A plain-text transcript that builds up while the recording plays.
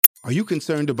Are you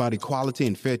concerned about equality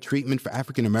and fair treatment for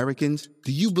African Americans?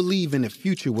 Do you believe in a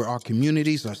future where our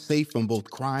communities are safe from both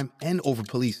crime and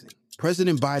over-policing?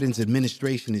 President Biden's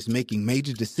administration is making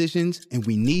major decisions, and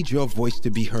we need your voice to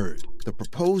be heard. The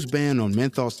proposed ban on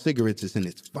menthol cigarettes is in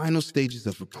its final stages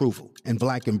of approval, and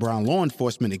Black and brown law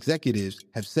enforcement executives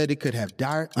have said it could have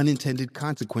dire unintended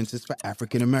consequences for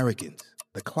African Americans.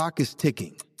 The clock is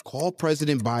ticking. Call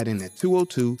President Biden at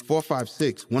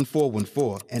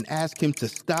 202-456-1414 and ask him to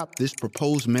stop this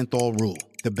proposed menthol rule.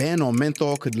 The ban on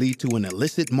menthol could lead to an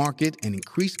illicit market and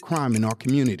increased crime in our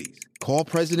communities. Call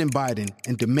President Biden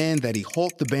and demand that he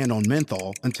halt the ban on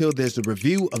menthol until there's a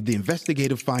review of the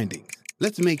investigative findings.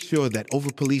 Let's make sure that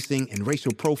overpolicing and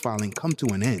racial profiling come to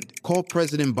an end. Call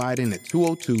President Biden at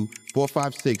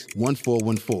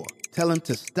 202-456-1414. Tell him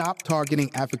to stop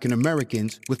targeting African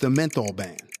Americans with a menthol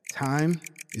ban. Time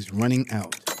is running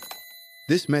out.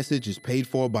 This message is paid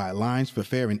for by Alliance for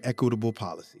Fair and Equitable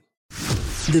Policy.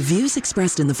 The views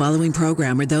expressed in the following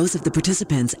program are those of the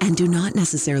participants and do not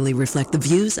necessarily reflect the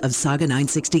views of Saga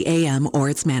 960 AM or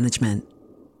its management.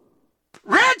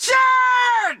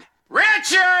 Richard!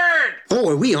 Richard! Oh,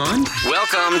 are we on?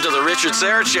 Welcome to the Richard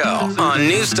Syrett Show on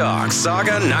News Talk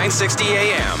Saga 960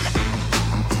 AM.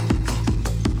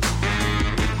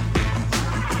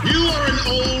 You are an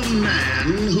old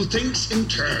man who thinks in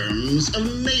terms of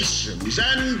nations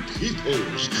and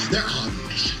peoples. There are no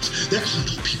nations. There are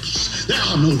no peoples. There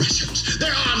are no Russians.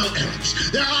 There are no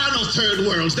Arabs. There are no third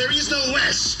worlds. There is no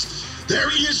West. There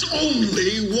is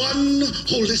only one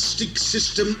holistic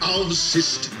system of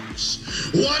systems.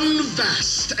 One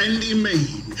vast and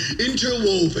immane,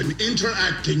 interwoven,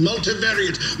 interacting,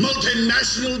 multivariate,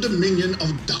 multinational dominion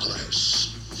of dollars.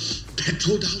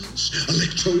 Petrodollars,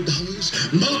 electrodollars,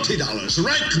 multi-dollars,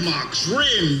 Reichmarks,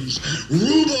 rims,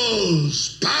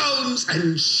 rubles, pounds,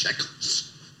 and shekels.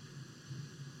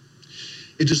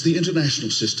 It is the international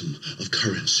system of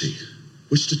currency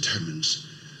which determines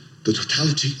the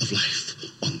totality of life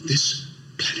on this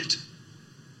planet.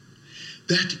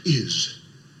 That is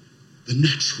the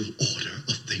natural order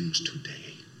of things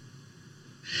today.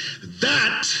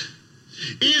 That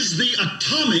is the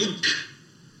atomic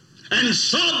and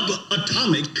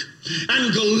subatomic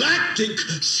and galactic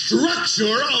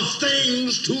structure of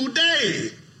things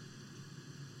today.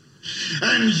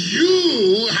 And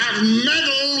you have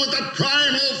meddled with the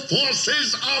primal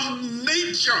forces of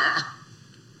nature.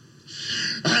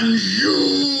 And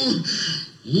you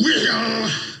will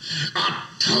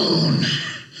atone.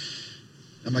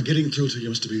 Am I getting through to you,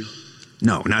 Mr. Beale?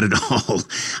 No, not at all.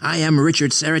 I am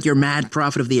Richard Syrett, your mad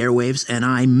prophet of the airwaves, and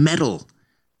I meddle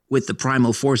with the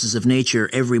primal forces of nature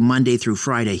every Monday through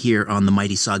Friday here on the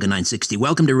mighty Saga 960.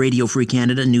 Welcome to Radio Free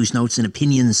Canada, news, notes, and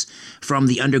opinions from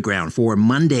the underground for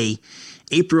Monday,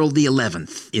 April the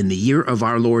 11th, in the year of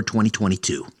our Lord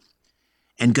 2022.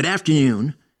 And good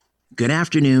afternoon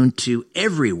to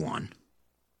everyone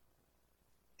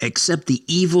except the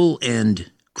evil and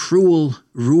cruel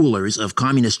rulers of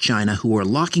communist China who are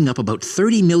locking up about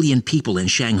 30 million people in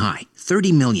Shanghai.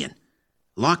 30 million.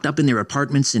 Locked up in their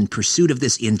apartments in pursuit of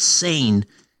this insane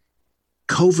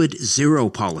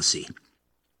COVID-0 policy.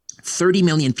 30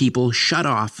 million people shut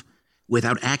off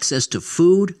without access to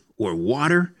food or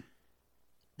water.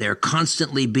 They're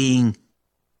constantly being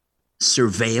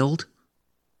surveilled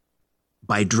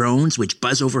by drones which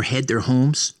buzz overhead their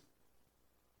homes,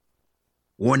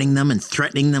 warning them and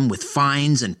threatening them with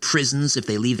fines and prisons if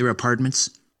they leave their apartments.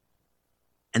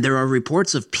 And there are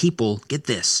reports of people, get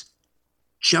this,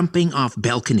 jumping off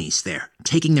balconies there,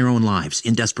 taking their own lives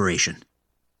in desperation.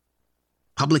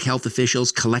 Public health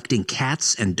officials collecting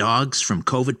cats and dogs from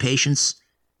COVID patients,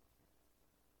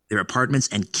 their apartments,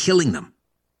 and killing them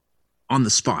on the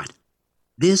spot.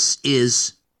 This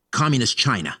is communist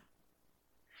China.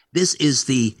 This is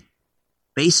the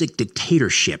basic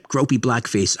dictatorship Gropey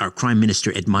Blackface, our prime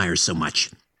minister, admires so much.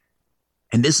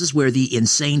 And this is where the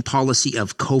insane policy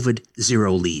of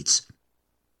COVID-0 leads.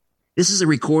 This is a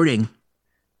recording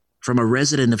from a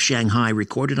resident of Shanghai,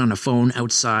 recorded on a phone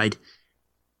outside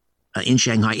in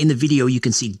Shanghai. In the video, you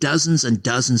can see dozens and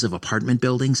dozens of apartment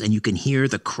buildings, and you can hear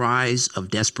the cries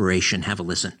of desperation. Have a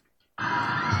listen.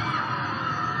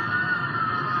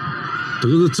 这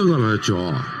个是正常的叫，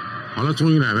好了，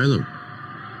终于200人，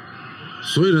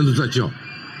所有人都在叫，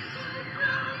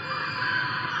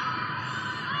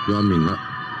要命了！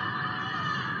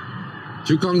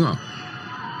就刚刚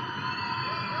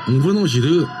5分钟前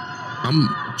头，俺们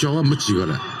叫还没几个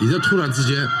了，现在突然之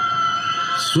间，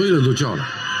所有人都叫了，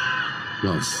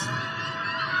要死！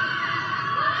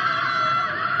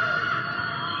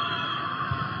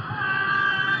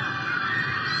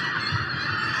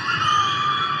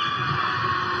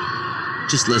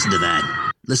 Just listen to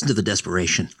that. Listen to the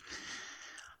desperation.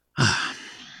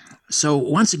 So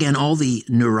once again, all the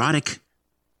neurotic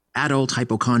adult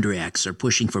hypochondriacs are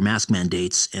pushing for mask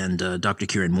mandates, and Dr.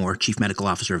 Kieran Moore, Chief Medical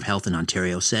Officer of Health in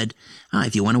Ontario, said,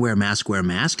 if you want to wear a mask, wear a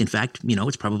mask. In fact,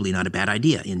 it's probably not a bad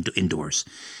idea indoors.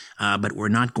 But we're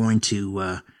not going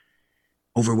to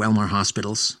overwhelm our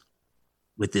hospitals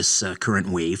with this current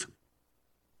wave.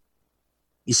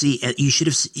 You see, you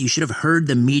should have heard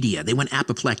the media. They went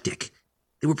apoplectic.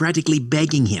 They were practically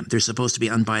begging him. They're supposed to be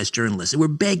unbiased journalists. They were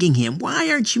begging him, why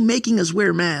aren't you making us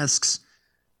wear masks?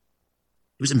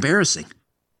 It was embarrassing.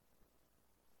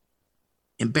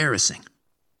 Embarrassing.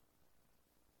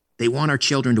 They want our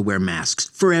children to wear masks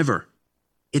forever.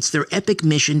 It's their epic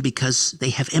mission because they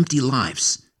have empty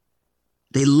lives.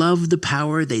 They love the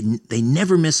power. They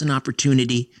never miss an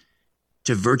opportunity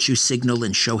to virtue signal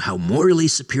and show how morally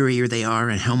superior they are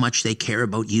and how much they care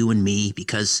about you and me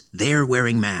because they're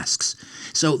wearing masks.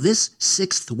 So this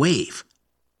sixth wave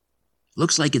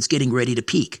looks like it's getting ready to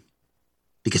peak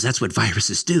because that's what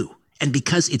viruses do and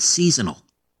because it's seasonal.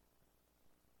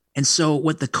 And so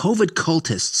what the COVID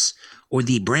cultists or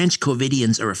the branch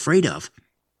COVIDians are afraid of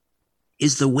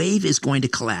is the wave is going to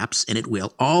collapse, and it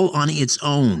will, all on its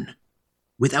own,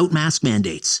 without mask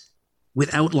mandates,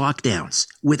 without lockdowns,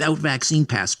 without vaccine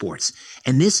passports.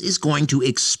 And this is going to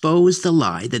expose the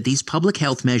lie that these public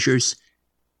health measures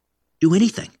do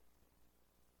anything.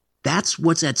 That's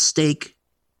what's at stake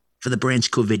for the branch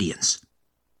COVIDians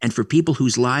and for people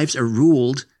whose lives are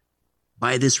ruled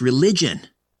by this religion,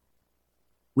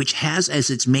 which has as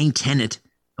its main tenet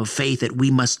of faith that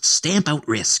we must stamp out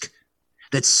risk,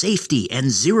 that safety and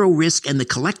zero risk and the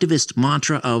collectivist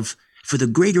mantra of for the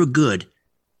greater good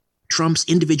trumps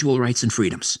individual rights and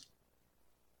freedoms.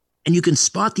 And you can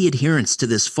spot the adherents to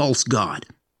this false god.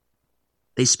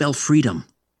 They spell freedom,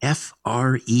 F-R-E-E-D-U-M-B.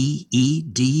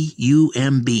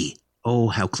 Oh,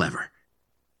 how clever.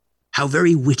 How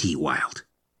very witty, Wild.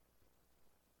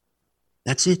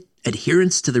 That's it.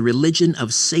 Adherents to the religion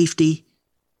of safety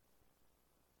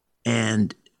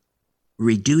and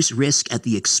reduce risk at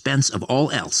the expense of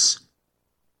all else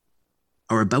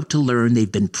are about to learn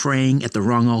they've been praying at the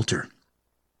wrong altar.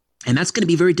 And that's going to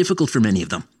be very difficult for many of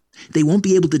them. They won't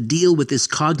be able to deal with this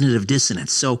cognitive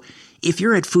dissonance. So if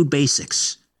you're at Food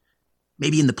Basics,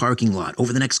 maybe in the parking lot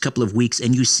over the next couple of weeks,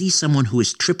 and you see someone who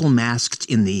is triple masked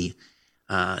in the,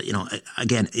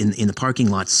 again, in the parking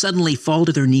lot, suddenly fall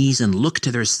to their knees and look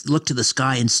to the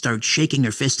sky and start shaking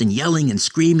their fist and yelling and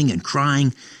screaming and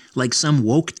crying like some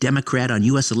woke Democrat on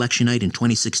U.S. election night in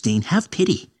 2016, have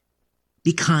pity.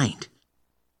 Be kind.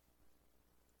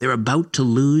 They're about to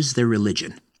lose their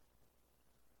religion.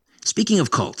 Speaking of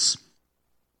cults,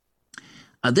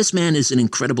 this man is an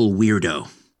incredible weirdo.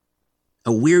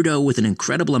 A weirdo with an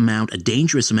incredible amount, a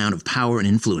dangerous amount of power and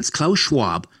influence. Klaus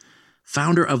Schwab,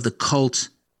 founder of the cult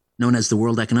known as the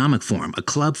World Economic Forum, a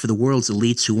club for the world's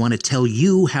elites who want to tell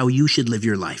you how you should live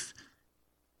your life.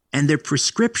 And their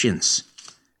prescriptions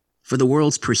for the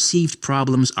world's perceived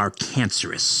problems are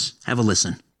cancerous. Have a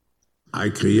listen. I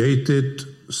created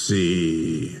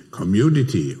the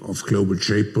community of global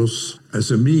shapers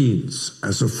as a means,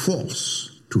 as a force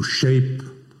to shape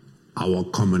our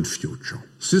common future.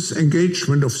 This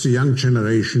engagement of the young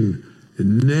generation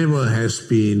never has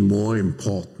been more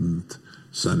important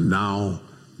than now,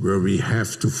 where we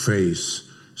have to face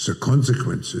the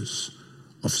consequences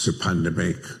of the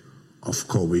pandemic of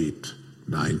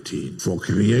COVID-19 for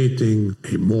creating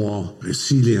a more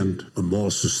resilient, a more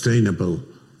sustainable,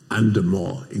 and a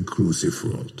more inclusive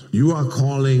world. You are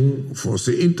calling for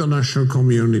the international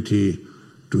community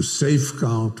to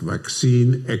safeguard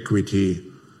vaccine equity,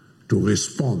 to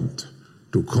respond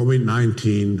to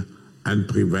COVID-19 and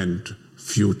prevent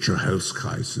future health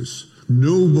crises.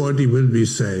 Nobody will be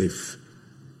safe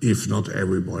if not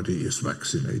everybody is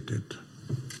vaccinated.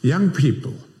 Young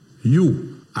people,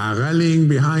 you are rallying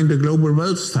behind the global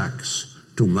wealth tax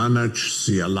to manage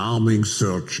the alarming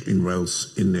surge in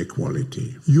wealth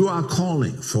inequality. You are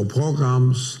calling for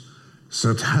programs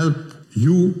that help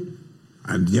you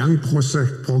and young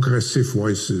progressive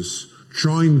voices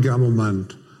join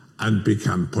government and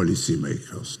become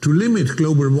policymakers. To limit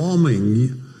global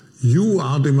warming, you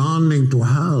are demanding to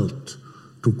halt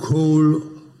to coal,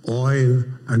 oil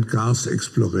and gas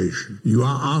exploration. You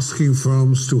are asking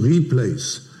firms to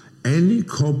replace any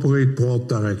corporate board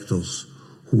directors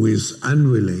who is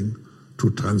unwilling to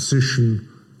transition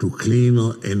to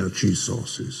cleaner energy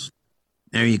sources.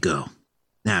 There you go.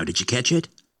 Now, did you catch it?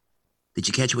 Did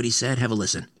you catch what he said? Have a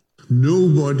listen.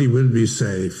 Nobody will be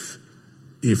safe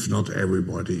if not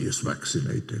everybody is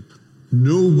vaccinated.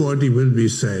 Nobody will be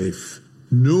safe.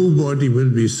 Nobody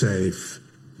will be safe.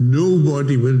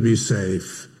 Nobody will be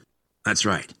safe. That's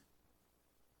right.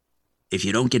 If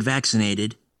you don't get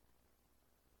vaccinated,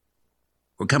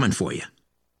 we're coming for you.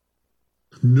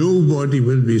 Nobody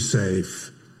will be safe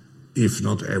if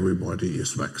not everybody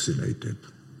is vaccinated.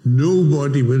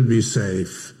 Nobody will be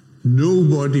safe.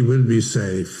 Nobody will be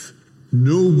safe.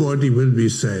 Nobody will be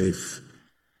safe.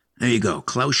 There you go,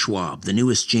 Klaus Schwab, the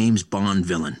newest James Bond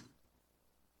villain.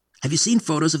 Have you seen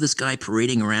photos of this guy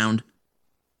parading around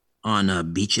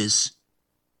on beaches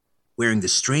wearing the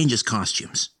strangest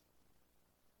costumes?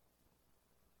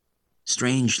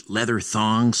 Strange leather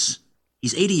thongs.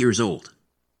 He's 80 years old.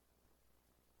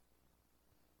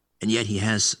 And yet he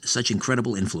has such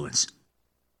incredible influence.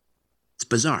 It's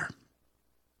bizarre.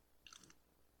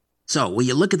 So, will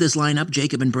you look at this lineup,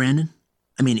 Jacob and Brandon?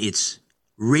 I mean, it's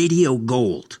radio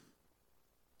gold.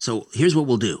 So, here's what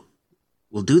we'll do.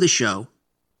 We'll do the show,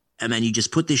 and then you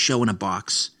just put this show in a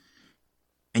box,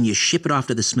 and you ship it off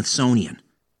to the Smithsonian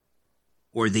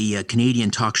or the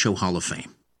Canadian Talk Show Hall of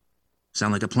Fame.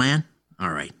 Sound like a plan?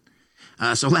 All right.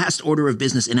 So, last order of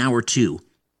business in hour 2.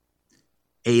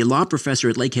 A law professor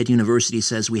at Lakehead University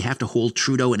says we have to hold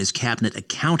Trudeau and his cabinet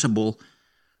accountable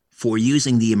for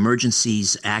using the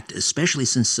Emergencies Act, especially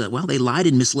since, they lied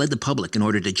and misled the public in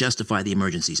order to justify the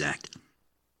Emergencies Act.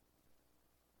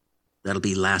 That'll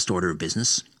be last order of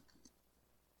business.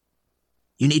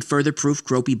 You need further proof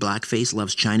gropey blackface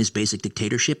loves China's basic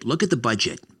dictatorship? Look at the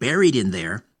budget. Buried in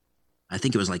there, I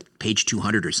think it was like page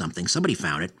 200 or something. Somebody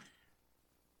found it.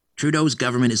 Trudeau's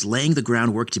government is laying the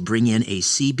groundwork to bring in a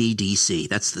CBDC.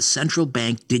 That's the central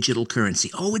bank digital currency.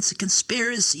 Oh, it's a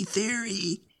conspiracy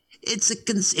theory.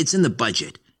 It's in the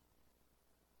budget.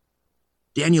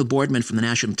 Daniel Boardman from the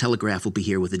National Telegraph will be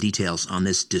here with the details on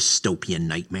this dystopian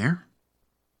nightmare.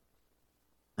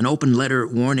 An open letter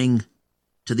warning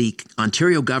to the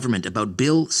Ontario government about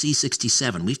Bill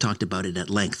C-67. We've talked about it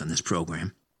at length on this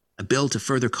program. A bill to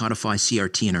further codify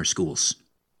CRT in our schools.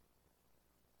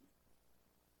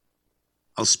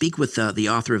 I'll speak with the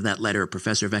author of that letter, a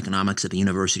professor of economics at the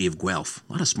University of Guelph.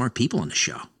 A lot of smart people on the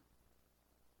show.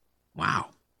 Wow.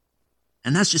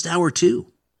 And that's just hour 2.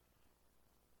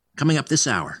 Coming up this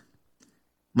hour.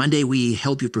 Monday, we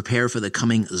help you prepare for the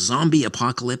coming zombie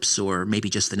apocalypse or maybe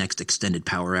just the next extended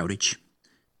power outage.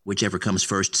 Whichever comes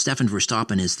first. Stefan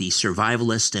Verstappen is the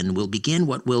survivalist, and we'll begin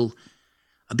what will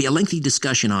be a lengthy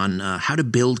discussion on how to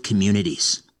build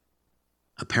communities,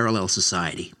 a parallel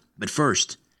society. But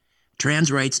first,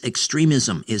 trans rights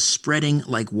extremism is spreading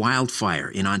like wildfire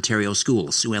in Ontario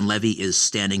schools. Sue-Ann Levy is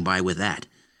standing by with that.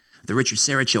 The Richard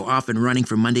Syrett Show off and running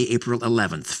for Monday, April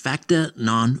 11th. Facta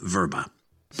non verba.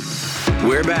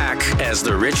 We're back as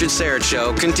the Richard Syrett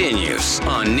Show continues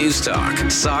on News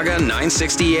Talk, Saga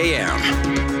 960 AM.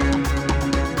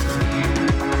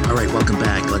 All right, welcome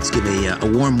back. Let's give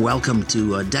a warm welcome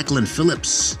to Declan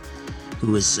Phillips,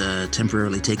 who has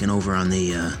temporarily taken over on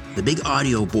the big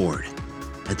audio board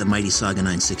at the mighty Saga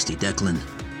 960. Declan,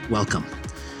 welcome.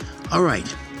 All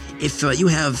right, if you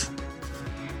have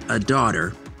a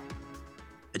daughter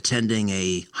attending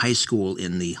a high school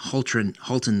in the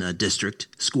Halton District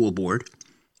School Board,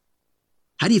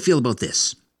 how do you feel about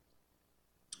this?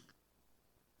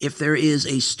 If there is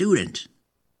a student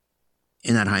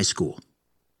in that high school,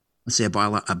 let's say a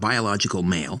biological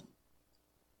male,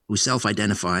 who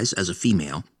self-identifies as a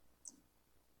female,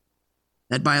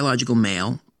 that biological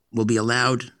male will be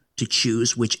allowed to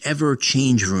choose whichever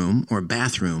change room or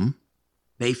bathroom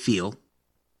they feel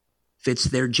fits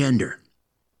their gender.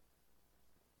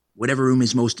 Whatever room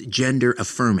is most gender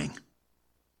affirming.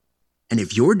 And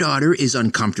if your daughter is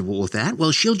uncomfortable with that,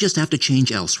 well, she'll just have to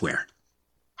change elsewhere.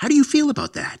 How do you feel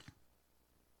about that?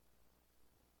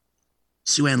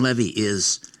 Sue-Ann Levy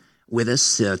is with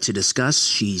us to discuss.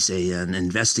 She's an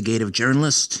investigative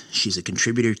journalist. She's a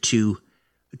contributor to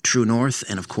True North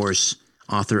and, of course,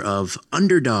 author of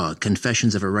Underdog,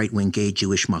 Confessions of a Right-Wing Gay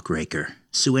Jewish Muckraker.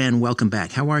 Sue-Ann, welcome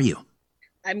back. How are you?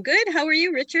 I'm good. How are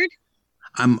you, Richard?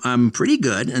 I'm pretty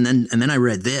good. And then I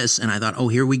read this and I thought, oh,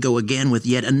 here we go again with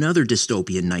yet another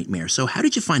dystopian nightmare. So how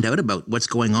did you find out about what's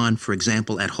going on, for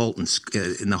example, at Halton,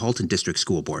 in the Halton District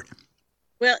School Board?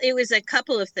 Well, it was a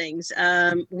couple of things.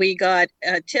 We got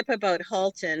a tip about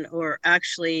Halton, or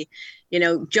actually,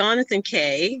 Jonathan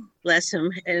Kay, bless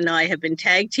him, and I have been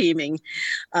tag teaming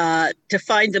to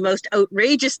find the most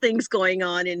outrageous things going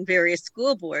on in various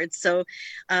school boards. So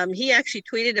he actually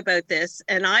tweeted about this,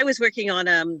 and I was working on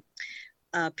a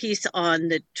piece on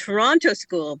the Toronto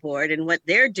School Board and what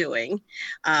they're doing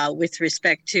with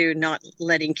respect to not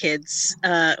letting kids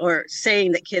or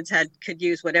saying that kids could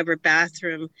use whatever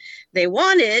bathroom they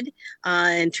wanted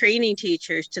and training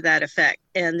teachers to that effect.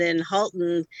 And then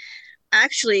Halton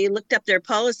actually looked up their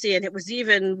policy, and it was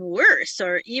even worse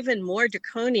or even more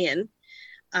draconian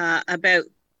about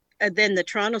than the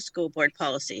Toronto School Board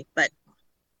policy. But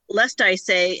lest I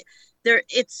say,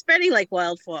 it's spreading like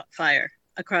wildfire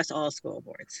across all school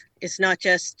boards. It's not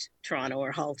just Toronto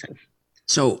or Halton.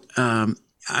 So,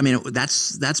 I mean,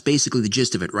 that's basically the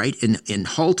gist of it, right? In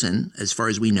Halton, as far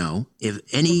as we know, if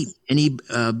any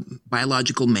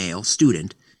biological male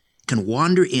student can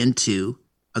wander into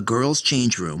a girl's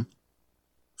change room,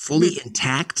 fully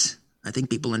intact, I think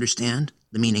people understand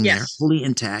the meaning there, fully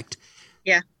intact,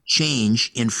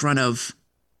 change in front of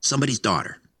somebody's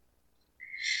daughter.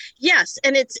 Yes,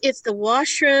 and it's the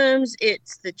washrooms,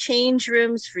 it's the change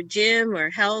rooms for gym or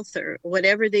health or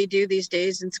whatever they do these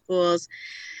days in schools.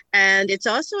 And it's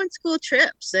also on school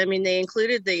trips. I mean, they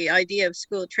included the idea of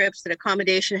school trips, that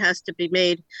accommodation has to be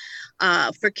made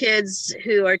for kids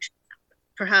who are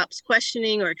perhaps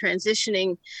questioning or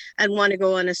transitioning and want to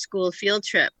go on a school field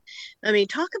trip. I mean,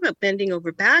 talk about bending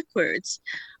over backwards.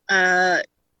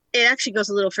 It actually goes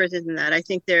a little further than that. I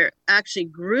think they're actually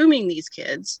grooming these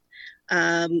kids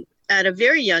at a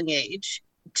very young age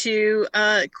to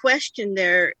question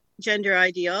their gender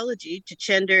ideology, to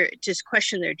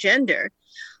question their gender.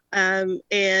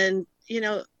 And, you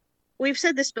know, we've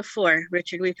said this before,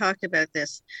 Richard, we've talked about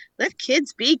this. Let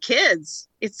kids be kids.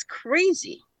 It's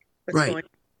crazy what's right. going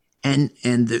on.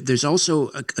 And there's also,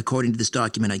 according to this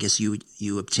document, I guess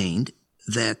you obtained,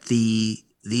 that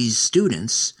these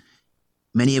students,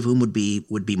 many of whom would be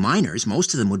minors,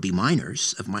 most of them would be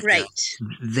minors of my right.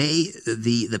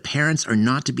 The parents are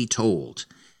not to be told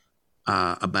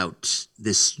about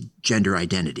this gender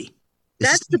identity.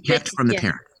 That's kept from the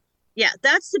parent. Yeah,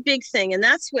 that's the big thing, and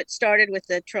that's what started with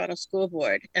the Toronto School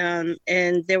Board. And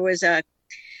there was a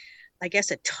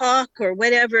talk or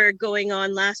whatever going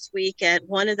on last week at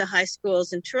one of the high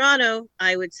schools in Toronto.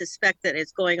 I would suspect that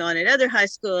it's going on at other high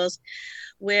schools,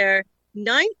 where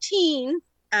 19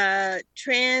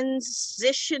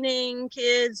 transitioning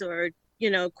kids, or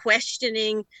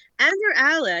questioning, and their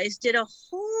allies did a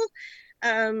whole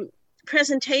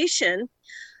presentation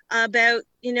about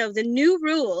the new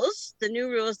rules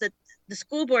that the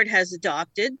school board has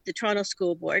adopted, the Toronto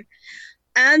School Board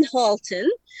and Halton,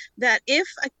 that if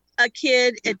a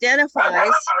kid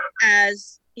identifies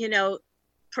as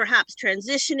perhaps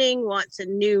transitioning, wants a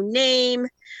new name,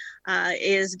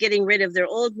 is getting rid of their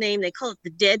old name, they call it the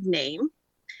dead name,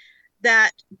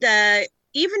 that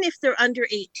even if they're under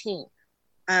 18,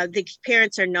 the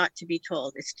parents are not to be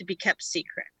told. It's to be kept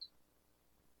secret.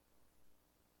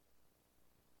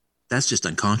 That's just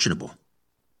unconscionable.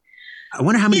 I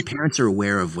wonder how many parents are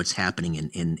aware of what's happening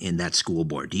in that school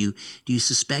board. Do you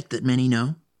suspect that many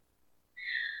know?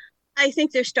 I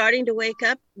think they're starting to wake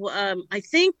up. I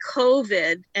think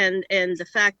COVID and the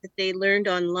fact that they learned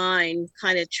online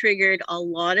kind of triggered a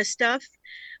lot of stuff,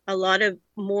 a lot of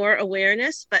more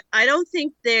awareness, but I don't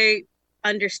think they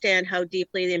understand how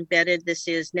deeply embedded this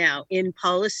is now in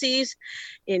policies,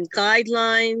 in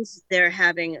guidelines. They're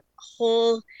having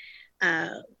whole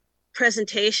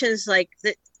presentations. Like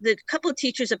the couple of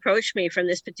teachers approached me from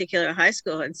this particular high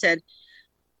school and said,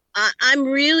 I'm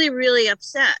really, really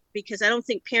upset because I don't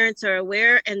think parents are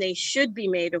aware, and they should be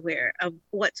made aware of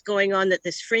what's going on, that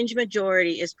this fringe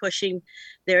majority is pushing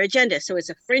their agenda. So it's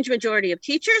a fringe majority of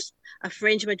teachers, a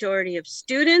fringe majority of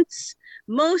students,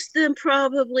 most of them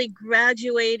probably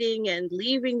graduating and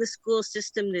leaving the school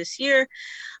system this year,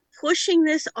 pushing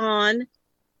this on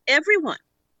everyone,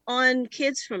 on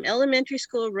kids from elementary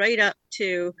school right up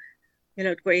to,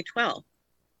 grade 12.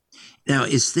 Now,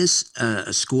 is this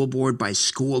a school board by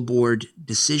school board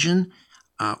decision,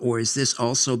 or is this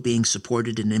also being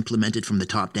supported and implemented from the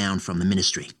top down from the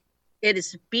ministry? It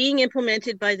is being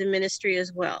implemented by the ministry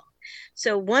as well.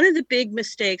 So one of the big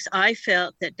mistakes I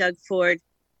felt that Doug Ford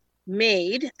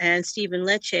made, and Stephen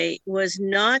Lecce, was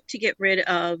not to get rid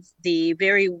of the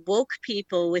very woke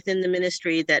people within the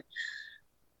ministry that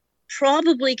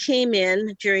probably came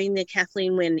in during the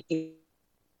Kathleen Wynne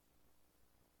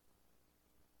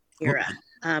era,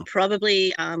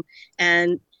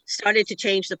 and started to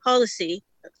change the policy,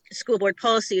 school board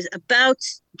policies about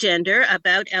gender,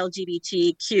 about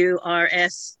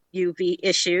LGBTQRSUV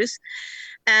issues.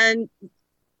 And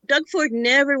Doug Ford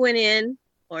never went in,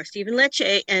 or Stephen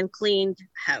Lecce, and cleaned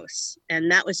house.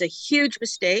 And that was a huge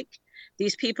mistake.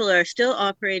 These people are still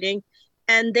operating,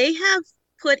 and they have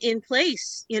put in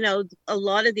place, a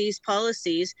lot of these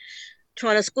policies.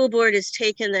 Toronto School Board has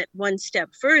taken that one step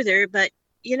further, but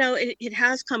it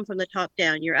has come from the top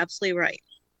down. You're absolutely right.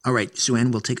 All right,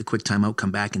 Sue-Ann, we'll take a quick time out, come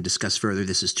back and discuss further.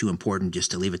 This is too important just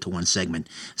to leave it to one segment.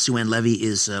 Sue-Ann Levy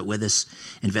is with us,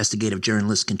 investigative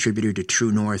journalist, contributor to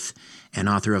True North, and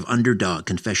author of Underdog,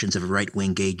 Confessions of a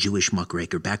Right-Wing Gay Jewish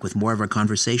Muckraker. Back with more of our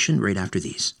conversation right after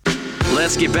these.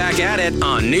 Let's get back at it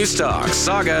on News Talk,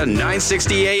 Saga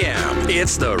 960 AM.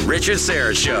 It's the Richard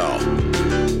Syrett Show.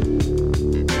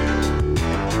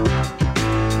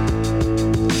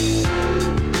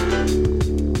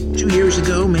 2 years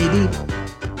ago, maybe,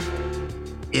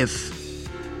 if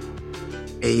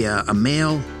a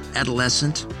male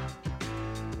adolescent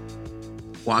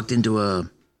walked into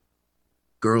a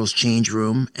girl's change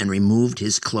room and removed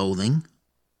his clothing,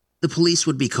 the police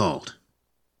would be called.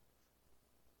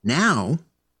 Now,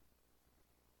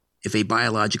 if a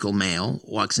biological male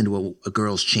walks into a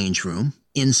girl's change room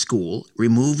in school,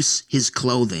 removes his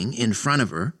clothing in front of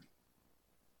her,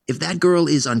 if that girl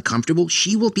is uncomfortable,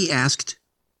 she will be asked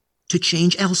to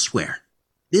change elsewhere.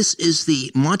 This is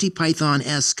the Monty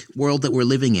Python-esque world that we're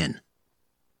living in.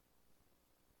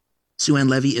 Sue-Ann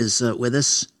Levy is with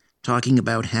us, talking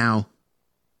about how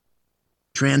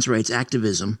trans rights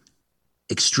activism,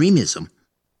 extremism,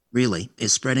 really,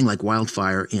 is spreading like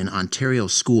wildfire in Ontario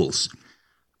schools.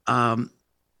 And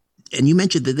you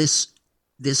mentioned that this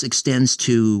extends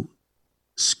to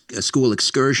school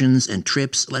excursions and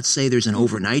trips. Let's say there's an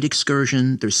overnight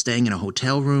excursion. They're staying in a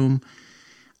hotel room.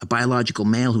 A biological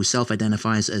male who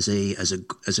self-identifies as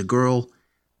a girl.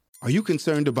 Are you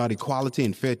concerned about equality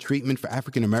and fair treatment for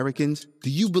African Americans? Do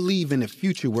you believe in a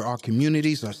future where our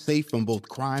communities are safe from both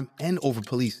crime and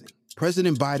over-policing?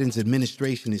 President Biden's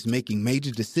administration is making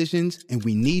major decisions, and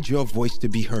we need your voice to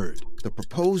be heard. The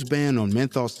proposed ban on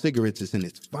menthol cigarettes is in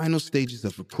its final stages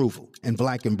of approval, and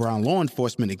Black and brown law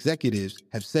enforcement executives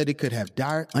have said it could have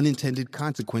dire unintended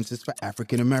consequences for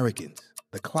African Americans.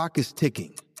 The clock is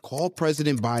ticking. Call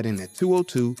President Biden at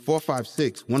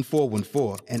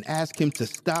 202-456-1414 and ask him to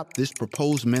stop this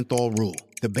proposed menthol rule.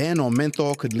 The ban on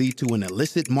menthol could lead to an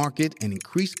illicit market and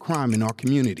increased crime in our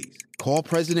communities. Call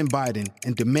President Biden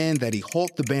and demand that he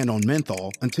halt the ban on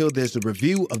menthol until there's a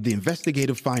review of the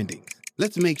investigative findings.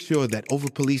 Let's make sure that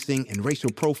overpolicing and racial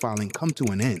profiling come to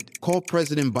an end. Call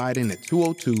President Biden at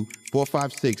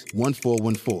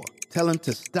 202-456-1414. Tell him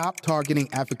to stop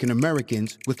targeting African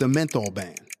Americans with a menthol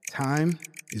ban. Time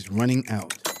is running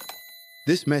out.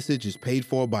 This message is paid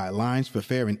for by Alliance for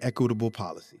Fair and Equitable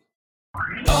Policy.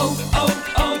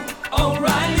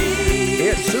 O'Reilly!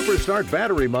 It's Superstart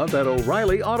Battery Month at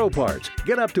O'Reilly Auto Parts.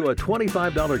 Get up to a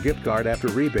 $25 gift card after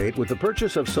rebate with the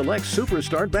purchase of select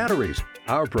Superstart batteries.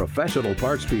 Our professional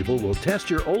parts people will test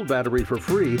your old battery for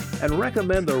free and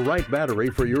recommend the right battery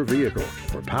for your vehicle.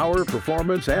 For power,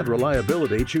 performance, and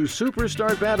reliability, choose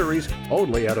Superstart batteries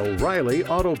only at O'Reilly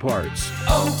Auto Parts.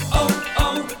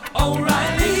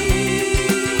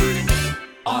 O'Reilly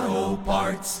Auto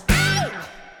Parts.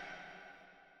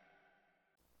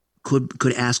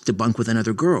 Could ask to bunk with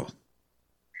another girl.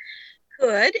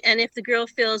 Could, and if the girl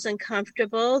feels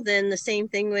uncomfortable, then the same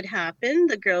thing would happen.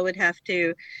 The girl would have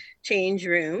to change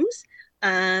rooms.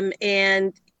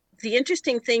 And the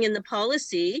interesting thing in the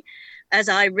policy, as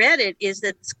I read it, is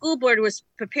that the school board was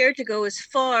prepared to go as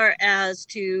far as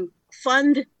to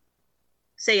fund,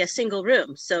 say, a single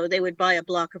room. So they would buy a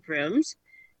block of rooms,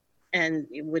 and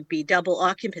it would be double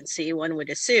occupancy, one would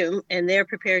assume, and they're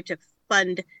prepared to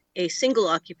fund a single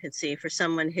occupancy for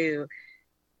someone who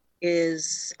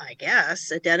is, I guess,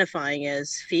 identifying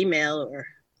as female or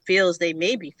feels they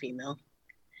may be female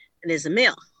and is a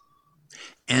male.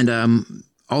 And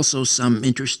also some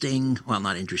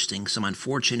some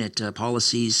unfortunate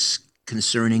policies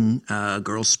concerning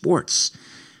girls' sports.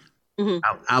 Mm-hmm.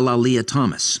 A la Leah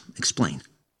Thomas. Explain.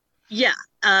 Yeah.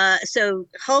 So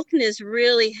Halton is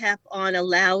really hep on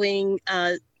allowing,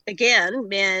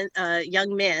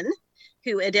 young men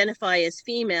who identify as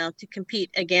female to compete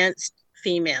against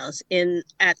females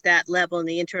at that level in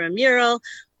the intramural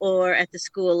or at the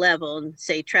school level,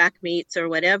 say track meets or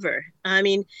whatever. I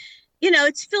mean,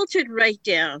 it's filtered right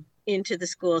down into the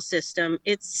school system.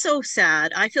 It's so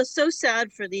sad. I feel so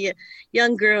sad for the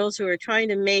young girls who are trying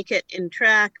to make it in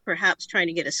track, perhaps trying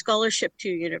to get a scholarship to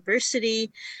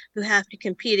university, who have to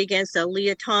compete against a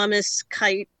Leah Thomas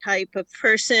type of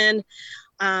person.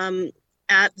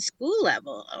 At the school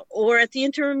level or at the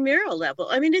intramural level.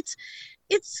 I mean, it's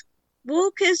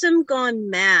wokeism gone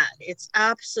mad. It's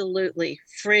absolutely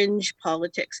fringe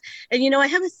politics. And, I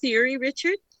have a theory,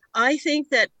 Richard. I think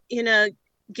that,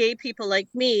 gay people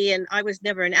like me, and I was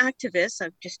never an activist,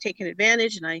 I've just taken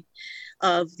advantage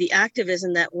of the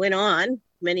activism that went on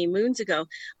many moons ago.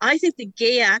 I think the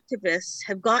gay activists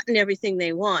have gotten everything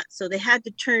they want, so they had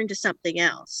to turn to something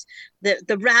else,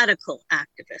 the radical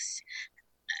activists.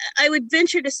 I would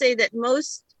venture to say that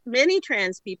many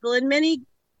trans people and many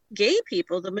gay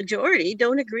people, the majority,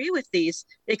 don't agree with these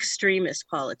extremist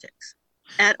politics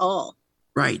at all.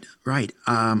 Right.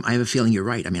 I have a feeling you're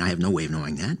right. I mean, I have no way of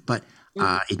knowing that, but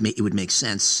it would make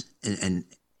sense. And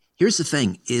here's the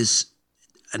thing is,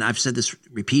 and I've said this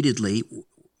repeatedly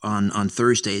on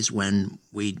Thursdays when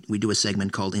we do a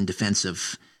segment called In Defense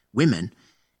of Women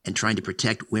and trying to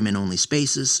protect women-only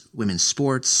spaces, women's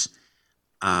sports,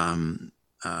 trying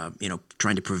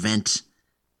to prevent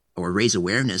or raise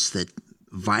awareness that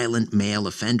violent male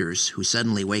offenders who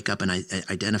suddenly wake up and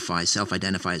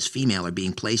self-identify as female are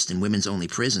being placed in women's-only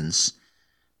prisons.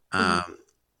 That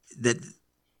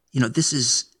this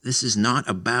is not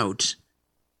about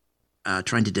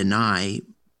trying to deny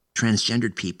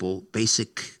transgendered people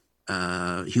basic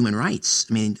human rights.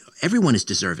 I mean, everyone is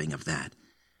deserving of that.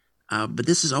 But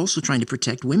this is also trying to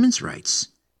protect women's rights.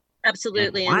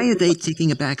 Absolutely. And why are they taking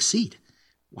a back seat?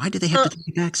 Why do they have to take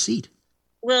a back seat?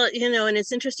 Well, and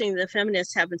it's interesting, the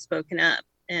feminists haven't spoken up.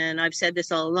 And I've said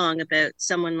this all along about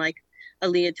someone like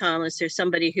Aaliyah Thomas or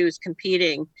somebody who's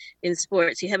competing in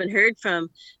sports. You haven't heard from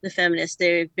the feminists.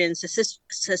 They've been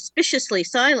suspiciously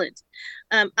silent.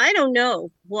 I don't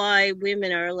know why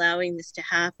women are allowing this to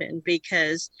happen,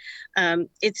 because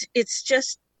it's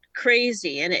just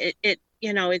crazy, and it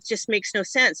just makes no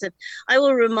sense. And I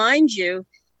will remind you,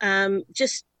 when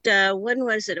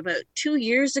was it? About 2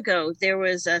 years ago, there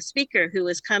was a speaker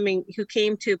who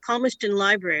came to Palmerston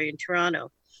Library in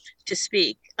Toronto to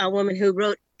speak, a woman who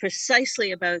wrote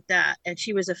precisely about that, and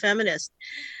she was a feminist.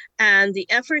 And the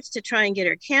efforts to try and get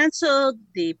her canceled,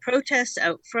 the protests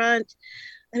out front,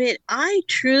 I mean, I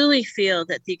truly feel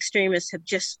that the extremists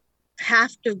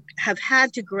have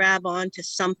had to grab onto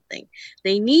something.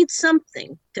 They need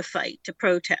something to fight, to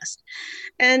protest.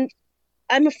 And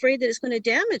I'm afraid that it's going to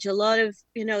damage a lot of,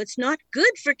 it's not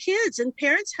good for kids, and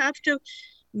parents have to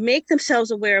make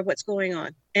themselves aware of what's going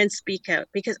on and speak out,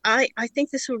 because I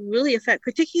think this will really affect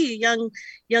particularly young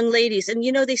ladies. And,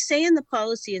 they say in the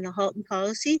policy, in the Halton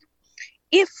policy,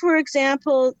 if, for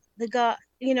example,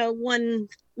 one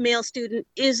male student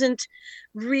isn't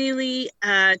really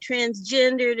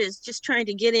transgendered, is just trying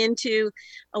to get into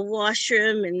a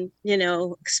washroom and,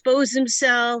 expose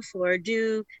himself or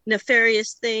do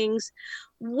nefarious things,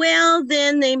 well,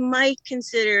 then they might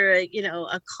consider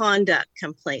a conduct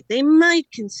complaint. They might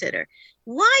consider,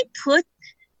 why put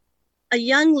a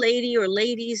young lady or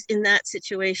ladies in that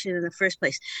situation in the first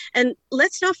place? And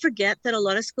let's not forget that a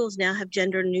lot of schools now have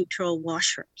gender neutral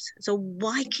washrooms. So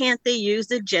why can't they use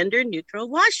the gender neutral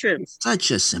washrooms? Such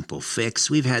a simple fix.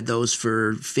 We've had those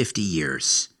for 50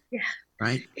 years. Yeah.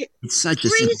 Right? It's such a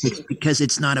simple fix, because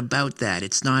it's not about that.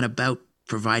 It's not about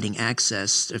providing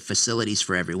access to facilities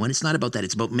for everyone. It's not about that.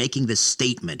 It's about making this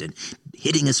statement and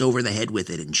hitting us over the head with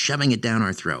it and shoving it down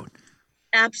our throat.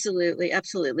 Absolutely.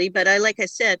 But like I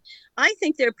said, I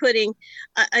think they're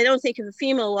I don't think if a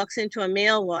female walks into a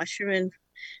male washroom, and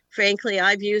frankly,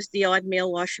 I've used the odd male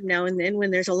washroom now and then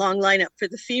when there's a long lineup for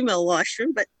the female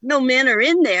washroom, but no men are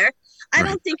in there. I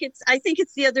think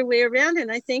it's the other way around.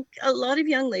 And I think a lot of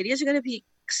young ladies are going to be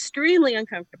extremely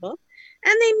uncomfortable,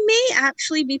 and they may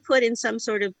actually be put in some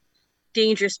sort of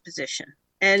dangerous position.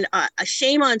 And a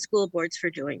shame on school boards for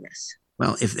doing this.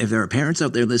 Well, if there are parents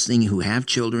out there listening who have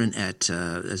children at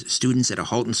students at a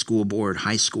Halton School Board,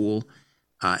 high school,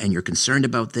 and you're concerned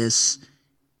about this,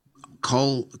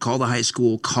 call the high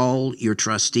school, call your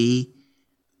trustee,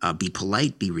 be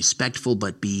polite, be respectful,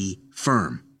 but be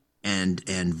firm,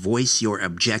 and voice your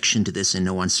objection to this in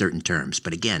no uncertain terms.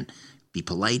 But again, be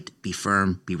polite, be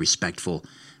firm, be respectful,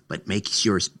 but be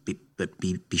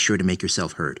sure to make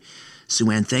yourself heard.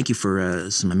 Sue-Ann, thank you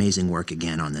for some amazing work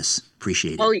again on this.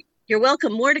 Appreciate it. Oh, you're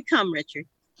welcome. More to come, Richard.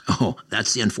 Oh,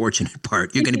 that's the unfortunate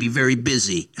part. You're going to be very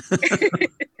busy.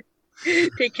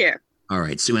 Take care. All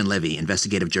right. Sue-Ann Levy,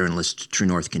 investigative journalist, True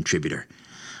North contributor.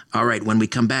 All right. When we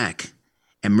come back,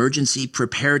 emergency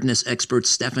preparedness expert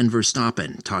Stefan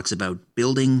Verstappen talks about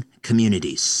building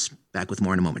communities. Back with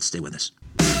more in a moment. Stay with us.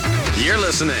 You're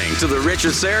listening to The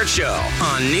Richard Syrett Show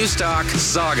on News Talk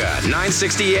Saga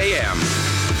 960 AM.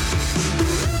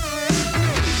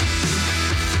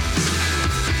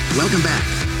 Welcome back.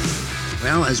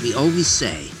 Well, as we always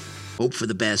say, hope for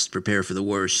the best, prepare for the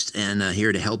worst. And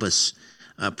here to help us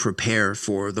prepare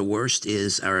for the worst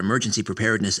is our emergency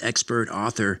preparedness expert,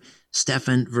 author,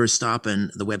 Stefan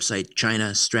Verstappen, the website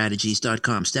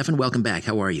chinastrategies.com. Stefan, welcome back.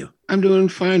 How are you? I'm doing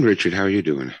fine, Richard. How are you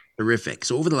doing? Terrific.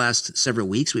 So over the last several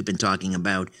weeks, we've been talking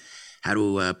about how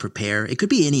to prepare. It could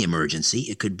be any emergency.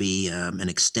 It could be an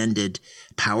extended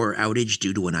power outage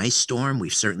due to an ice storm.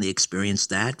 We've certainly experienced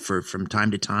that from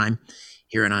time to time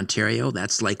here in Ontario.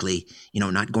 That's likely,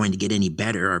 not going to get any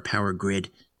better. Our power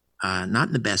grid, not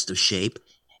in the best of shape.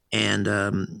 And,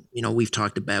 we've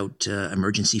talked about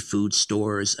emergency food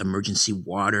stores, emergency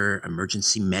water,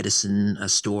 emergency medicine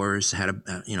stores, how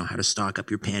to stock up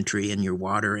your pantry and your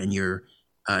water and your,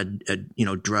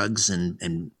 drugs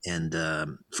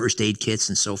and first aid kits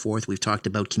and so forth. We've talked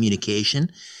about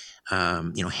communication,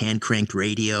 hand cranked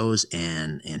radios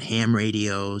and ham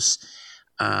radios.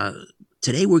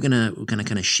 Today we're gonna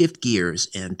kind of shift gears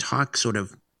and talk sort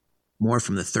of more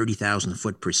from the 30,000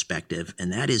 foot perspective,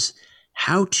 and that is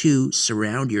how to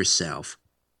surround yourself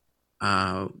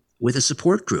with a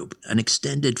support group, an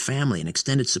extended family, an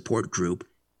extended support group,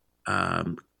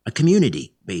 a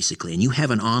community, basically. And you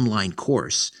have an online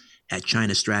course at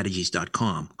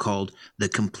chinastrategies.com called The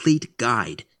Complete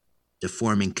Guide to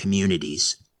Forming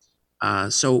Communities.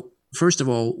 So first of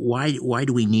all, why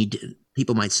do we need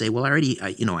people might say, well,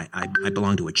 I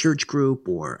belong to a church group,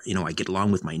 or, I get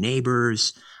along with my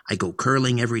neighbors. I go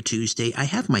curling every Tuesday. I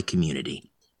have my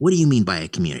community. What do you mean by a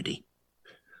community?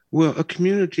 Well, a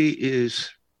community is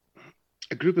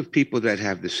a group of people that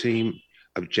have the same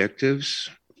objectives,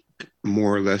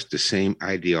 more or less the same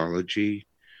ideology,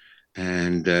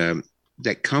 and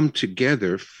that come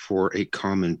together for a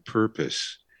common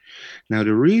purpose. Now,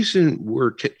 the reason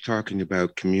we're talking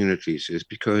about communities is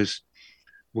because,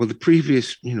 well, the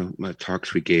previous,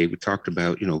 talks we talked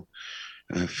about,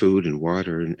 food and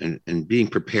water and being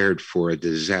prepared for a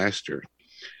disaster.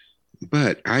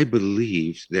 But I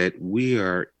believe that we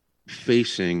are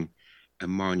facing a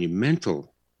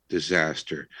monumental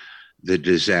disaster, the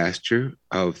disaster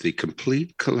of the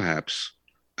complete collapse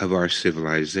of our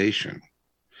civilization.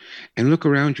 And look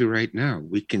around you right now.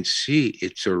 We can see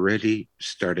it's already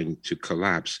starting to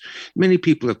collapse. Many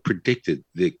people have predicted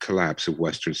the collapse of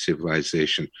Western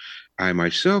civilization. I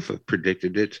myself have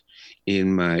predicted it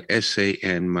in my essay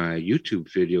and my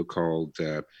YouTube video called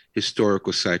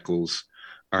Historical Cycles,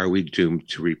 Are We Doomed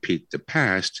to Repeat the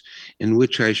Past?, in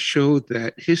which I showed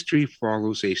that history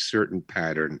follows a certain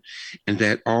pattern and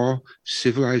that all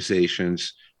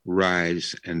civilizations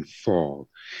rise and fall.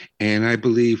 And I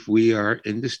believe we are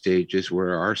in the stages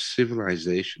where our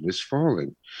civilization is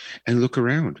falling. And look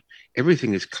around,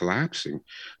 everything is collapsing.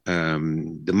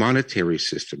 The monetary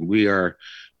system, we are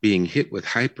being hit with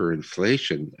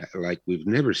hyperinflation like we've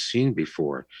never seen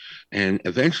before. And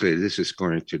eventually this is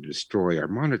going to destroy our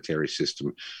monetary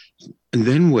system. And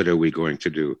then what are we going to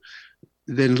do?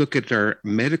 Then look at our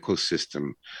medical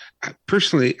system.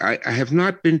 Personally, I have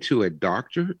not been to a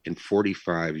doctor in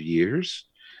 45 years.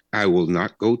 I will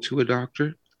not go to a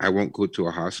doctor. I won't go to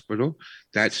a hospital.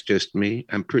 That's just me.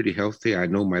 I'm pretty healthy. I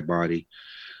know my body.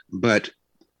 But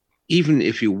even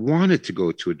if you wanted to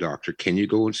go to a doctor, can you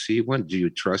go and see one? Do you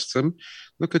trust them?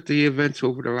 Look at the events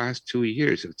over the last 2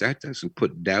 years. If that doesn't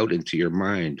put doubt into your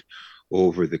mind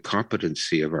over the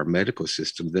competency of our medical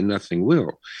system, then nothing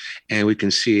will. And we can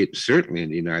see it certainly in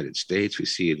the United States. We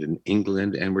see it in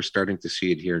England, and we're starting to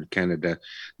see it here in Canada,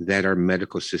 that our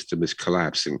medical system is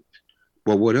collapsing.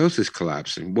 Well, what else is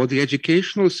collapsing? Well, the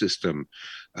educational system.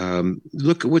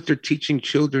 Look at what they're teaching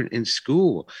children in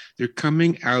school. They're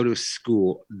coming out of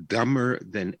school dumber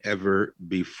than ever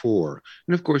before.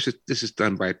 And of course, this is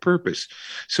done by purpose.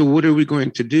 So what are we going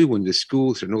to do when the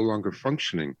schools are no longer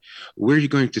functioning? Where are you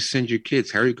going to send your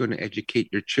kids? How are you going to educate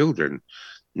your children?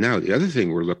 Now, the other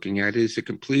thing we're looking at is the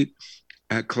complete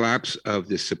collapse of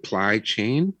the supply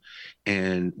chain.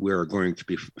 And we're going to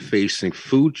be facing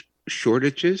food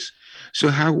shortages.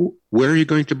 So where are you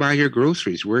going to buy your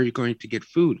groceries? Where are you going to get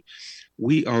food?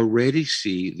 We already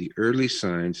see the early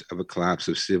signs of a collapse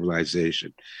of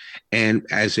civilization. And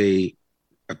as a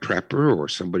prepper or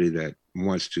somebody that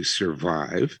wants to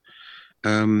survive,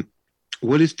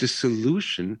 what is the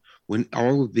solution when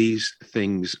all of these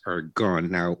things are gone?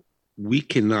 Now, we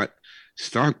cannot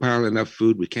stockpile enough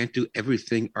food. We can't do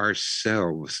everything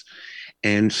ourselves.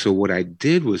 And so what I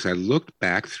did was I looked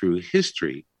back through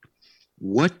history.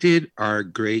 What did our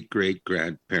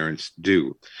great-great-grandparents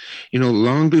do?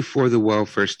 Long before the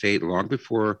welfare state, long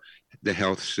before the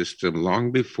health system,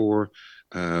 long before,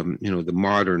 the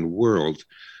modern world,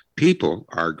 people,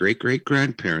 our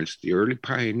great-great-grandparents, the early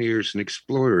pioneers and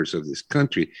explorers of this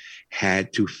country,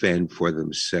 had to fend for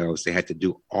themselves. They had to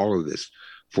do all of this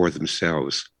for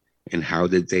themselves. And how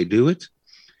did they do it?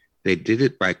 They did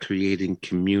it by creating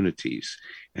communities.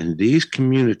 And these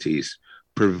communities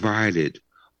provided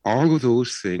all of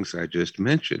those things I just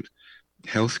mentioned: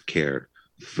 healthcare,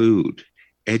 food,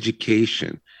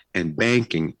 education, and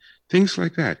banking, things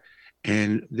like that.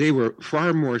 And they were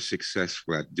far more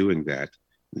successful at doing that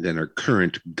than our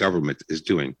current government is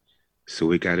doing. So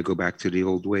we got to go back to the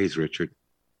old ways, Richard.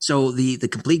 So the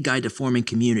complete guide to forming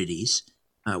communities,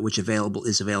 which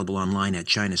is available online at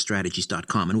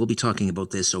chinastrategies.com, and we'll be talking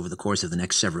about this over the course of the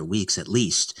next several weeks at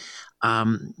least.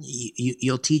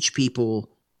 You'll teach people.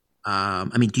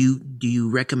 Do you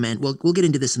recommend? Well, we'll get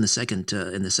into this in the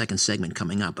second segment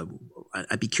coming up.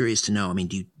 I'd be curious to know. I mean,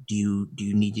 do you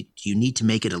need to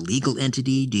make it a legal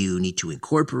entity? Do you need to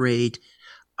incorporate?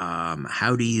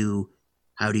 How do you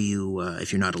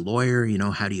if you're not a lawyer,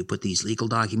 how do you put these legal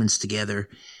documents together?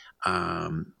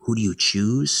 Who do you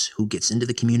choose? Who gets into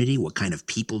the community? What kind of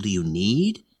people do you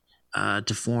need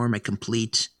to form a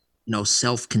complete,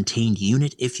 self-contained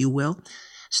unit, if you will?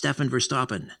 Stefan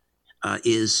Verstappen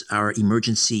is our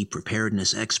emergency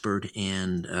preparedness expert,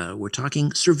 and we're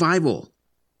talking survival,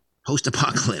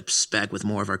 post-apocalypse. Back with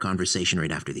more of our conversation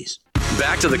right after these.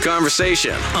 Back to the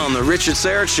conversation on The Richard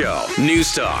Syrett Show.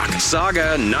 News Talk,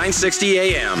 Saga 960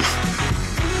 AM.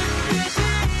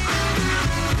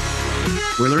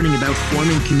 We're learning about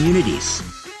forming communities.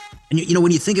 And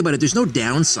when you think about it, there's no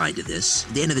downside to this.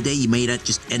 At the end of the day, you may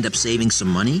just end up saving some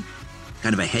money,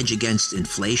 kind of a hedge against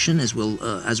inflation, as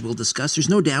we'll discuss. There's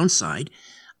no downside.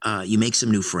 You make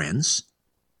some new friends.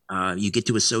 You get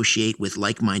to associate with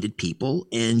like-minded people,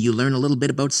 and you learn a little bit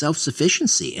about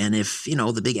self-sufficiency. And if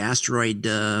the big asteroid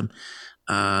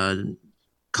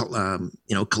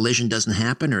collision doesn't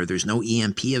happen, or there's no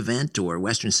EMP event, or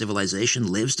Western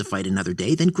civilization lives to fight another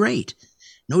day, then great.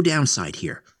 No downside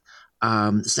here.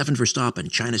 Stefan Verstappen,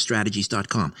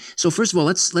 chinastrategies.com. So first of all,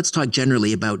 let's talk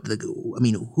generally about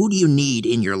who do you need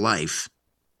in your life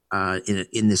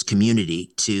in this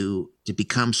community to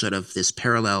become sort of this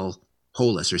parallel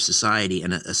polis or society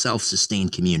and a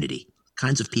self-sustained community?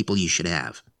 Kinds of people you should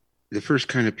have. The first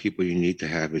kind of people you need to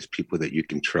have is people that you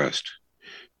can trust.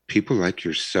 People like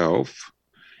yourself,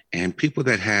 and people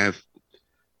that have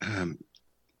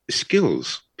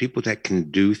skills, people that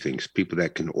can do things, people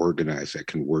that can organize, that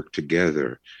can work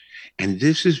together. And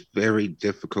this is very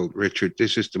difficult, Richard.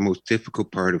 This is the most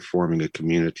difficult part of forming a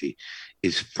community,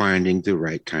 is finding the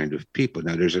right kind of people.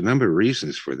 Now, there's a number of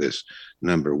reasons for this.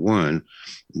 Number one,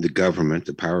 the government,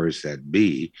 the powers that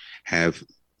be, have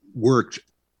worked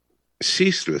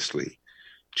ceaselessly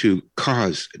to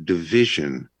cause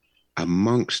division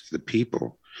amongst the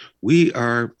people. We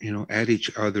are, at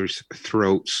each other's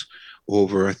throats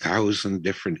over 1,000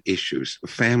 different issues.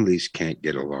 Families can't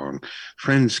get along.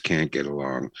 Friends can't get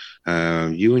along.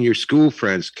 You and your school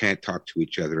friends can't talk to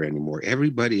each other anymore.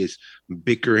 Everybody is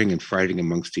bickering and fighting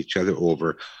amongst each other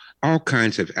over all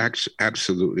kinds of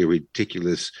absolutely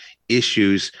ridiculous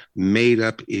issues, made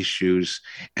up issues.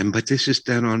 But this is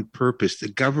done on purpose. The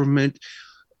government,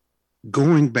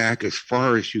 going back as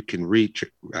far as you can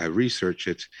research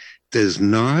it, does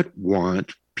not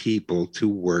want people to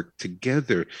work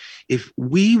together. If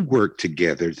we work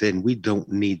together, then we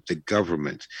don't need the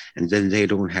government, and then they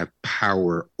don't have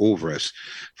power over us.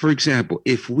 For example,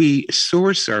 if we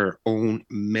source our own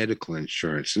medical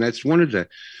insurance, and that's one of the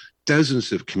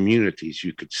dozens of communities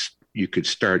you could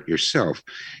start yourself.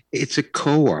 It's a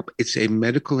co-op. It's a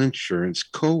medical insurance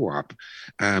co-op.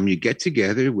 You get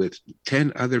together with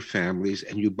 10 other families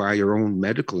and you buy your own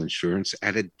medical insurance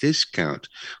at a discount,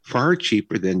 far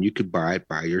cheaper than you could buy it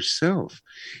by yourself.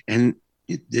 And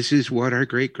this is what our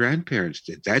great-grandparents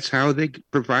did. That's how they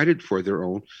provided for their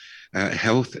own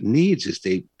health needs, is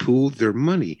they pooled their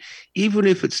money. Even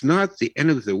if it's not the end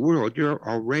of the world, you're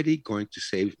already going to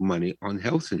save money on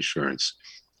health insurance.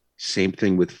 Same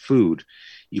thing with food.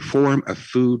 You form a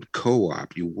food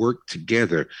co-op. You work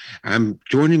together. I'm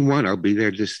joining one. I'll be there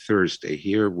this Thursday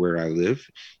here where I live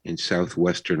in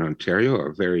southwestern Ontario,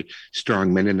 a very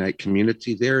strong Mennonite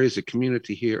community. There is a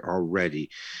community here already.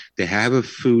 They have a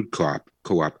food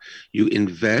co-op. You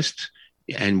invest,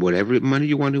 and whatever money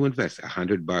you want to invest,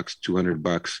 $100,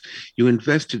 $200, you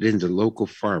invest it into local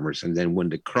farmers. And then when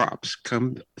the crops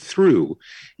come through,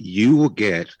 you will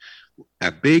get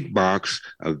a big box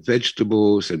of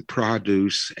vegetables and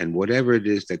produce and whatever it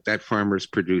is that farmer is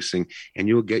producing, and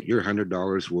you'll get your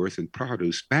 $100 worth in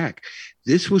produce back.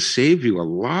 This will save you a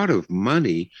lot of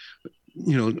money,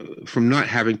 from not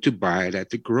having to buy it at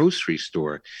the grocery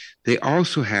store. They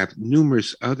also have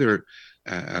numerous other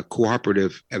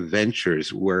cooperative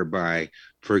ventures whereby,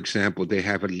 for example, they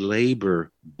have a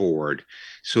labor board.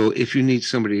 So if you need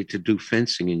somebody to do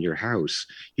fencing in your house,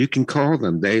 you can call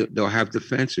them. They'll have the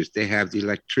fencers, they have the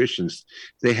electricians,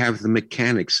 they have the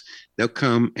mechanics. They'll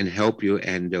come and help you,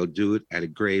 and they'll do it at a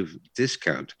grave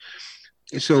discount.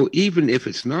 So even if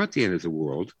it's not the end of the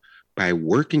world, by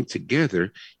working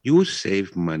together, you will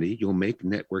save money, you'll make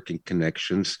networking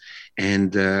connections.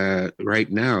 And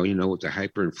right now, with the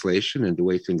hyperinflation and the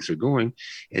way things are going,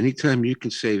 anytime you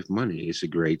can save money is a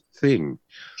great thing.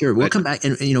 Sure, we'll come back,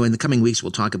 and in the coming weeks,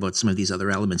 we'll talk about some of these other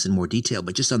elements in more detail.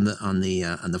 But just on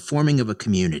the forming of a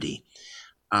community,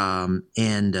 and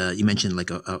you mentioned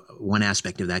like one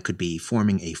aspect of that could be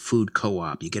forming a food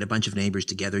co-op. You get a bunch of neighbors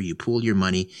together, you pool your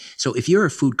money. So if you're a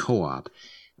food co-op,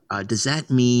 does that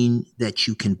mean that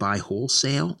you can buy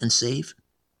wholesale and save?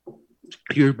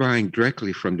 You're buying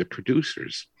directly from the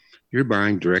producers. You're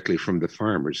buying directly from the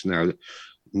farmers. Now,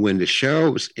 when the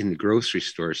shelves in the grocery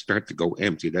store start to go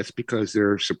empty, that's because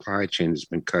their supply chain has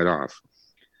been cut off.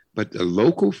 But the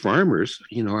local farmers,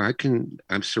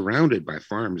 I'm surrounded by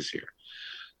farms here.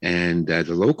 And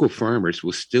the local farmers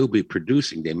will still be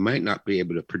producing. They might not be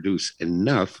able to produce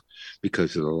enough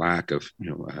because of the lack of,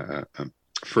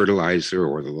 fertilizer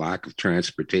or the lack of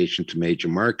transportation to major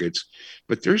markets,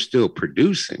 but they're still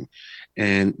producing.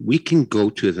 And we can go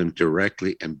to them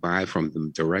directly and buy from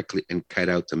them directly and cut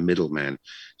out the middleman.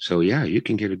 So yeah, you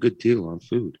can get a good deal on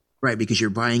food. Right, because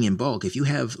you're buying in bulk. If you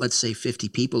have, let's say, 50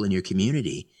 people in your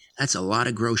community, that's a lot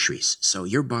of groceries. So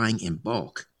you're buying in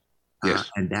bulk. Yes.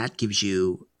 And that gives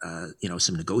you,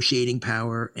 some negotiating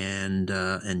power. And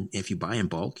if you buy in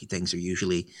bulk, things are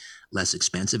usually less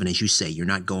expensive. And as you say, you're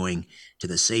not going to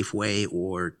the Safeway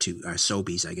or to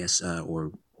Sobeys, I guess,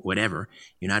 or whatever.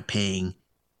 You're not paying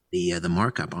the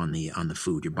markup on the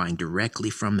food. You're buying directly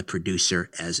from the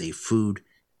producer as a food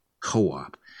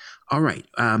co-op. All right.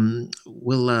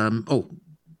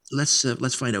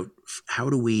 Let's find out, how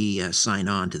do we sign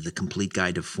on to the Complete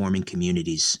Guide to Forming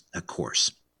Communities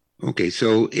course? Okay,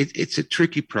 so it's a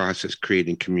tricky process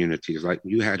creating communities. Like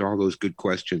you had all those good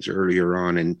questions earlier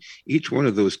on, and each one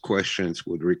of those questions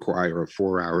would require a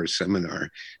 4-hour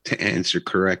seminar to answer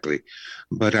correctly.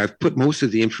 But I've put most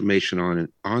of the information on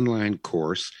an online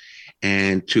course,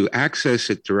 and to access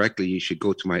it directly, you should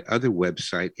go to my other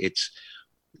website. It's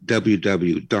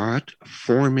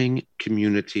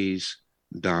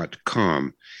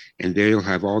www.formingcommunities.com, and there you'll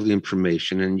have all the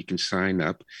information and you can sign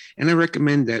up. And I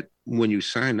recommend that when you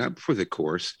sign up for the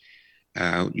course,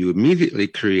 you immediately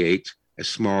create a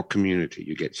small community.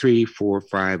 You get 3, 4,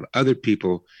 5 other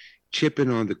people chip in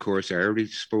on the course. I already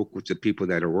spoke with the people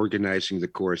that are organizing the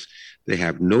course. They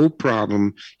have no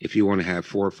problem if you want to have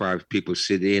 4 or 5 people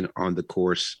sit in on the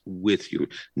course with you.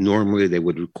 Normally, they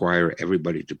would require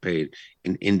everybody to pay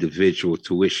an individual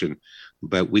tuition,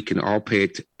 but we can all pay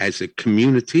it as a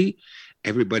community.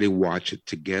 Everybody watch it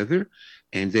together.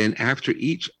 And then after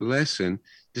each lesson,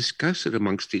 discuss it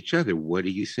amongst each other. What do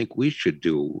you think we should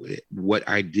do? What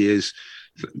ideas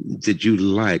did you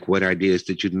like? What ideas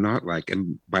did you not like?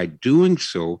 And by doing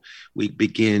so, we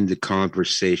begin the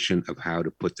conversation of how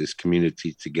to put this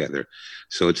community together.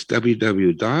 So it's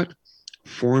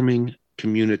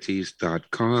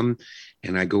www.formingcommunities.com,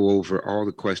 and I go over all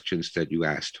the questions that you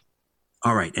asked.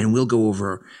 All right, and we'll go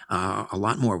over a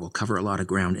lot more. We'll cover a lot of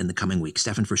ground in the coming weeks.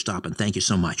 Stefan Verstappen, thank you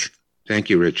so much. Thank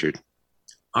you, Richard.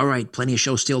 All right, plenty of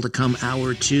show still to come.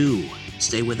 Hour 2.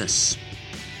 Stay with us.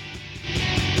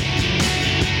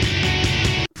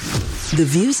 The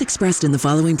views expressed in the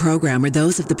following program are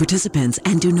those of the participants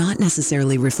and do not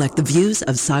necessarily reflect the views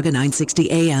of Saga 960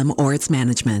 AM or its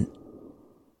management.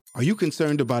 Are you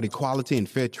concerned about equality and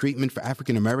fair treatment for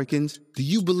African Americans? Do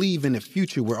you believe in a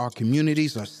future where our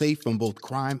communities are safe from both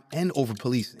crime and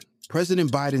over-policing?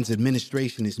 President Biden's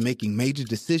administration is making major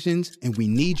decisions, and we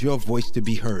need your voice to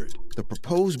be heard. The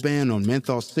proposed ban on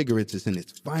menthol cigarettes is in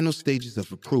its final stages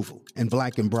of approval, and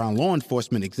Black and brown law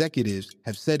enforcement executives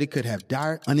have said it could have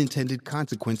dire unintended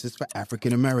consequences for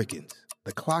African Americans.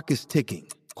 The clock is ticking.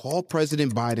 Call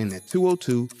President Biden at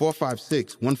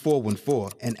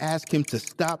 202-456-1414 and ask him to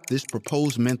stop this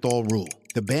proposed menthol rule.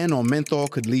 The ban on menthol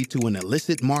could lead to an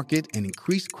illicit market and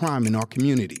increased crime in our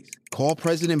communities. Call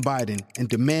President Biden and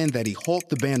demand that he halt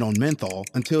the ban on menthol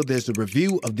until there's a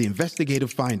review of the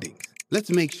investigative findings. Let's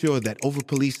make sure that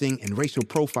over-policing and racial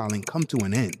profiling come to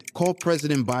an end. Call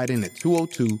President Biden at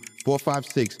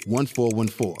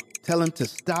 202-456-1414. Tell him to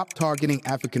stop targeting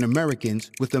African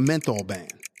Americans with a menthol ban.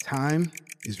 Time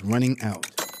is running out.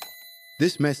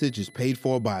 This message is paid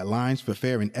for by Alliance for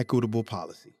Fair and Equitable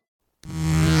Policy.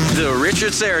 The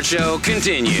Richard Syrett Show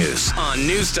continues on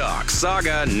News Talk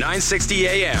Saga 960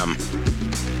 AM.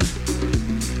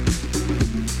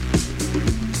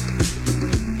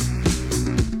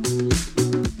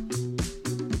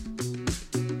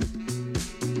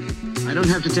 I don't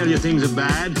have to tell you things are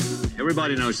bad.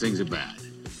 Everybody knows things are bad.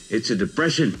 It's a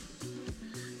depression.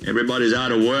 Everybody's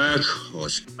out of work, or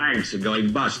banks are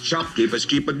going bust. Shopkeepers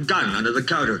keep a gun under the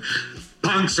counter.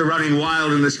 punks are running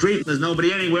wild in the street, and there's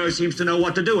nobody anywhere who seems to know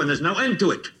what to do, and there's no end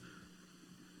to it.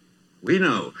 We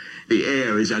know the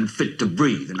air is unfit to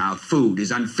breathe, and our food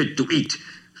is unfit to eat.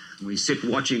 We sit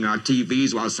watching our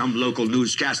TVs while some local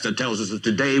newscaster tells us that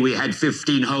today we had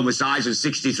 15 homicides and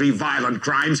 63 violent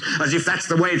crimes, as if that's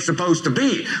the way it's supposed to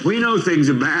be. We know things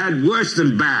are bad, worse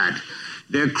than bad.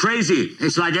 They're crazy.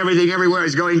 It's like everything everywhere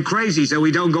is going crazy, so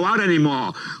we don't go out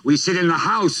anymore. We sit in the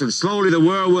house, and slowly the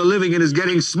world we're living in is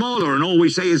getting smaller, and all we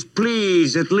say is,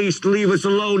 please, at least leave us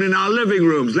alone in our living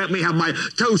rooms. Let me have my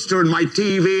toaster and my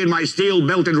TV and my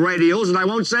steel-belted radios, and I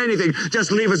won't say anything.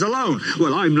 Just leave us alone.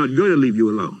 Well, I'm not going to leave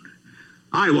you alone.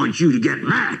 I want you to get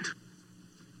mad.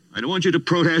 I don't want you to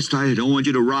protest. I don't want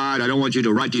you to riot. I don't want you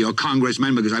to write to your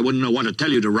congressman because I wouldn't know what to tell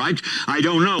you to write. I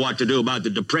don't know what to do about the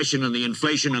depression and the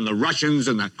inflation and the Russians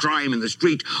and the crime in the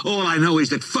street. All I know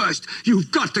is that first,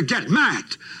 you've got to get mad.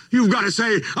 You've got to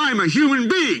say, I'm a human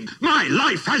being. My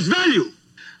life has value.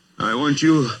 I want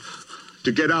you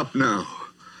to get up now.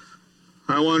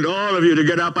 I want all of you to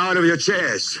get up out of your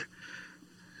chairs.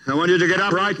 I want you to get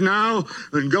up right now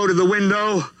and go to the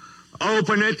window,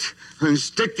 open it, and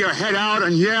stick your head out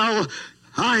and yell,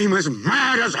 I'm as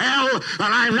mad as hell, and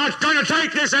I'm not going to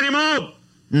take this anymore.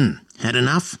 Had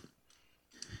enough?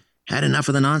 Had enough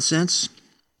of the nonsense?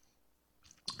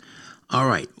 All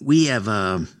right, we have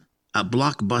a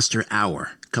blockbuster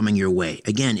hour coming your way.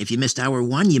 Again, if you missed hour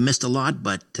one, you missed a lot,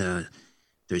 but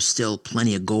there's still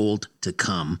plenty of gold to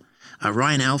come.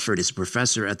 Ryan Alford is a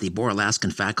professor at the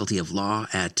Boer-Alaskan Faculty of Law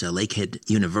at Lakehead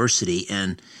University,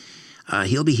 and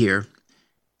he'll be here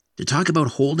to talk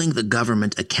about holding the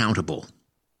government accountable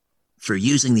for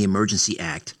using the Emergency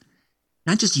Act.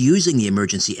 Not just using the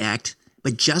Emergency Act,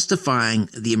 but justifying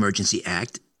the Emergency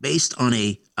Act based on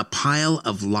a pile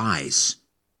of lies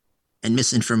and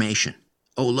misinformation.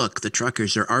 Oh, look, the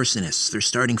truckers are arsonists. They're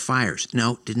starting fires.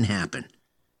 No, didn't happen.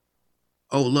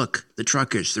 Oh, look, the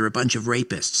truckers, they're a bunch of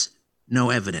rapists. No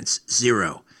evidence.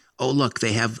 Zero. Oh, look,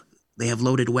 they have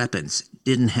loaded weapons.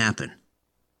 Didn't happen.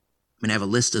 I mean, I have a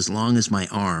list as long as my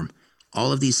arm.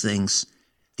 All of these things,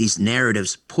 these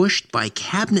narratives pushed by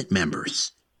cabinet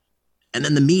members, and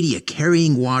then the media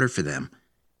carrying water for them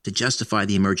to justify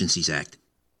the Emergencies Act.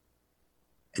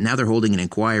 And now they're holding an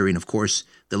inquiry, and of course,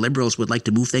 the Liberals would like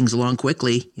to move things along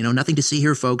quickly. You know, nothing to see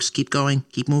here, folks. Keep going.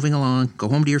 Keep moving along. Go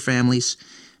home to your families.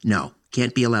 No,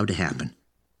 can't be allowed to happen.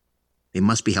 They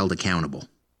must be held accountable.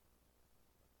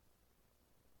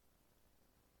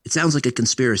 It sounds like a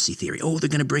conspiracy theory. Oh, they're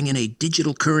going to bring in a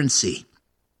digital currency.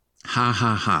 Ha,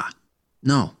 ha, ha.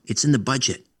 No, it's in the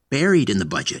budget. Buried in the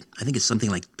budget. I think it's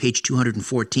something like page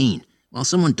 214. Well,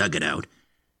 someone dug it out.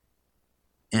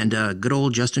 And good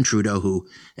old Justin Trudeau, who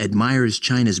admires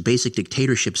China's basic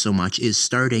dictatorship so much, is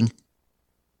starting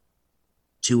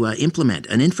to implement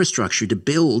an infrastructure to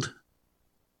build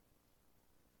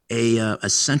a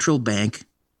central bank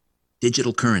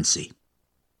digital currency.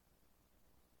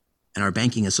 And our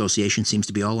banking association seems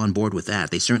to be all on board with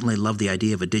that. They certainly love the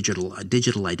idea of a digital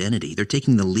identity. They're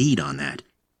taking the lead on that.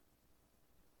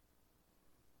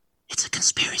 It's a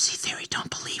conspiracy theory. Don't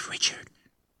believe, Richard.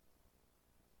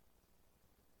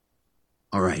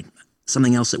 All right.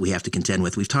 Something else that we have to contend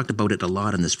with. We've talked about it a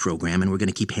lot in this program, and we're going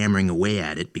to keep hammering away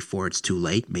at it before it's too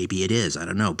late. Maybe it is. I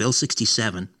don't know. Bill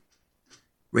 67,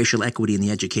 Racial Equity in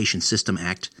the Education System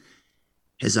Act,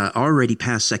 has already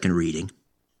passed second reading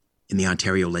in the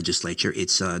Ontario legislature.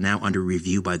 It's now under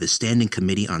review by the Standing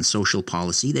Committee on Social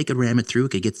Policy. They could ram it through.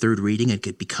 It could get third reading. It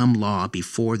could become law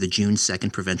before the June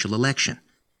 2nd provincial election.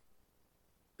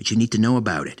 But you need to know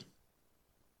about it.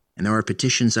 And there are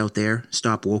petitions out there,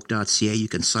 stopwoke.ca. You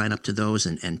can sign up to those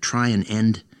and try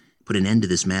and put an end to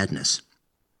this madness.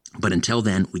 But until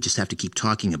then, we just have to keep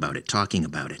talking about it.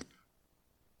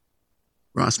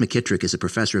 Ross McKittrick is a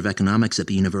professor of economics at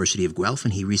the University of Guelph,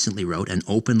 and he recently wrote an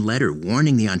open letter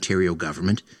warning the Ontario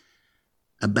government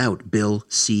about Bill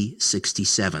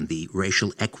C-67, the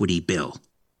Racial Equity Bill.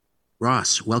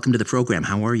 Ross, welcome to the program.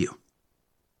 How are you?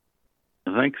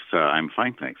 Thanks. I'm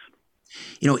fine, thanks.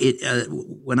 You know,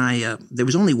 there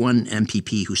was only one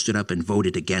MPP who stood up and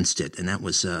voted against it, and that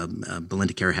was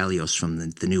Belinda Karahalios from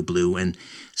the New Blue, and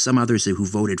some others who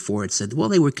voted for it said, well,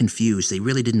 they were confused. They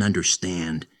really didn't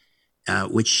understand.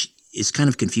 Which is kind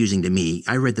of confusing to me.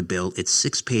 I read the bill. It's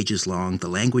 6 pages long. The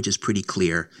language is pretty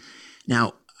clear.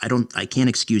 Now, I can't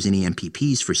excuse any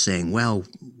MPPs for saying, well,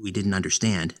 we didn't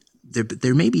understand.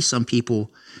 There may be some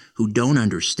people who don't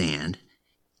understand,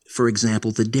 for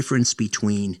example, the difference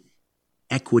between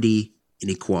equity and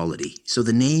equality. So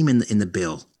the name in the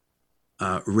bill,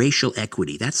 racial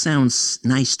equity, that sounds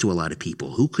nice to a lot of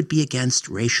people. Who could be against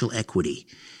racial equity?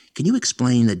 Can you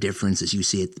explain the difference as you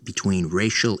see it between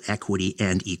racial equity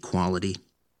and equality?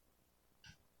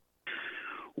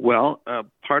 Well,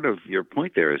 part of your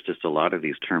point there is just a lot of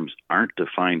these terms aren't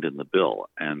defined in the bill.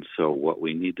 And so what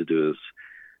we need to do is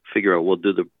figure out, well,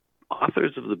 do the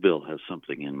authors of the bill have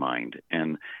something in mind?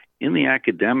 And in the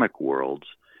academic world,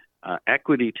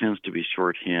 equity tends to be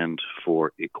shorthand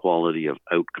for equality of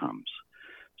outcomes.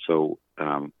 So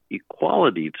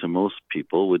equality to most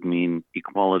people would mean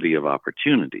equality of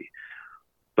opportunity.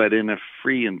 But in a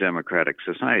free and democratic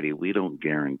society, we don't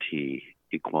guarantee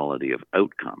equality of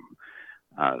outcome.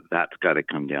 That's got to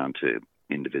come down to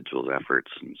individual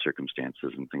efforts and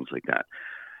circumstances and things like that.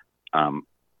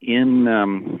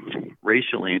 In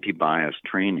racial anti-bias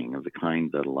training of the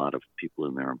kind that a lot of people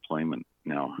in their employment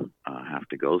now have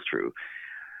to go through,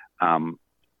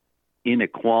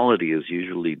 inequality is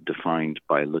usually defined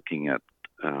by looking at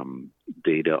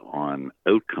data on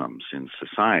outcomes in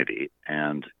society.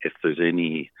 And if there's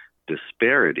any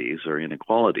disparities or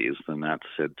inequalities, then that's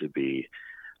said to be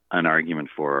an argument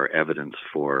for evidence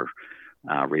for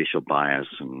racial bias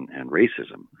and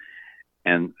racism.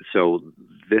 And so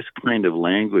this kind of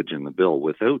language in the bill,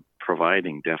 without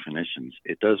providing definitions,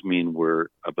 it does mean we're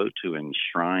about to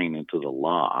enshrine into the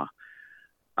law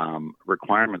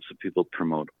requirements that people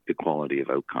promote equality of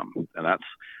outcome. And that's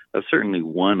certainly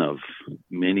one of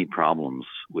many problems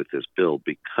with this bill,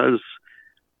 because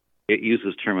it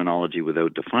uses terminology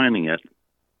without defining it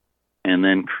and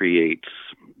then creates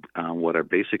what are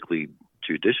basically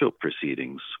judicial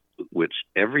proceedings, which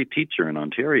every teacher in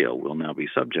Ontario will now be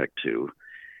subject to,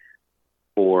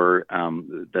 or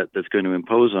that's going to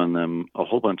impose on them a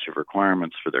whole bunch of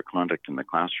requirements for their conduct in the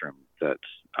classroom that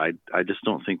I just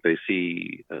don't think they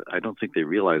see. I don't think they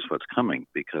realize what's coming,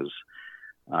 because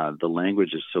the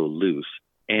language is so loose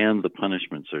and the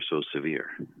punishments are so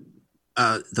severe.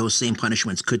 Those same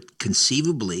punishments could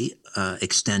conceivably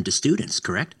extend to students,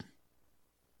 correct?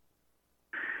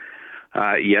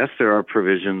 Yes, there are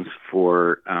provisions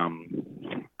for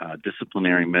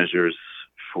disciplinary measures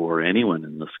for anyone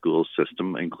in the school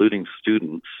system, including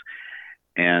students.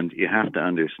 And you have to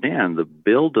understand, the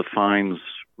bill defines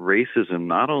racism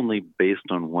not only based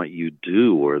on what you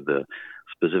do or the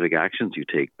specific actions you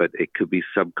take, but it could be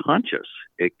subconscious.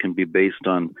 It can be based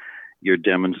on your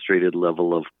demonstrated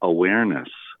level of awareness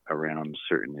around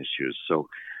certain issues. So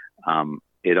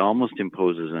it almost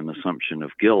imposes an assumption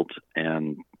of guilt,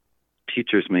 and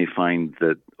teachers may find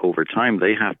that over time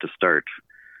they have to start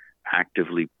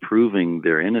actively proving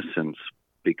their innocence,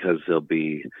 because there'll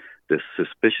be this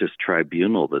suspicious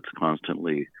tribunal that's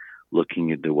constantly looking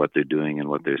into what they're doing and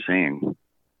what they're saying.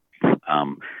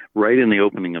 Right in the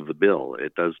opening of the bill,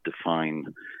 it does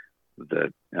define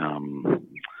that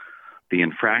the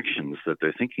infractions that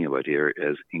they're thinking about here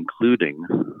as including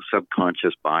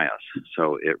subconscious bias.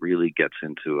 So it really gets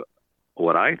into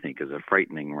what I think is a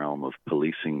frightening realm of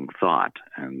policing thought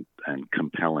and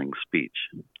compelling speech.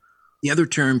 The other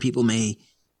term people may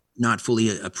not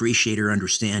fully appreciate or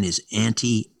understand is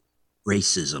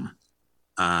anti-racism,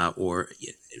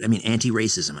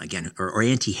 anti-racism again, or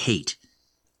anti-hate,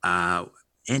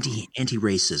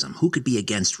 anti-racism. Who could be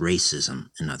against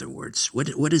racism? In other words,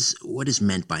 what is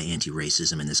meant by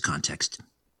anti-racism in this context?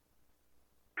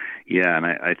 Yeah, and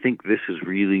I think this is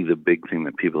really the big thing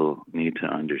that people need to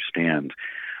understand.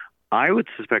 I would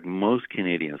suspect most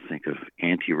Canadians think of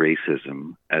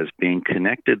anti-racism as being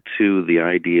connected to the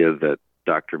idea that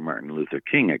Dr. Martin Luther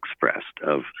King expressed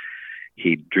of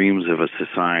he dreams of a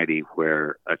society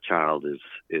where a child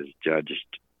is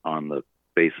judged on the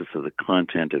basis of the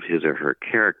content of his or her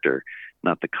character,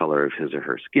 not the color of his or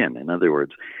her skin. In other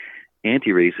words,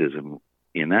 anti-racism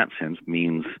in that sense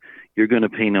means you're going to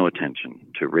pay no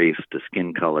attention to race, to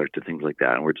skin color, to things like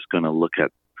that. And we're just going to look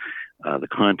at the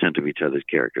content of each other's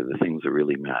character, the things that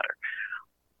really matter.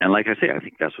 And like I say, I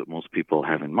think that's what most people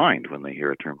have in mind when they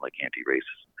hear a term like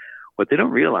anti-racism. What they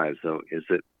don't realize, though, is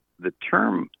that the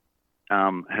term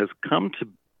has come to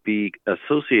be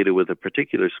associated with a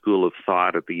particular school of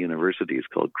thought at the universities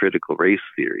called critical race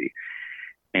theory.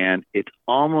 And it's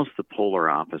almost the polar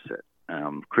opposite.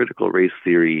 Critical race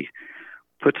theory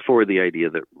puts forward the idea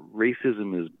that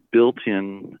racism is built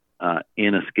in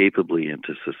inescapably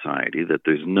into society, that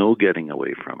there's no getting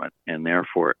away from it, and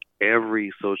therefore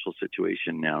every social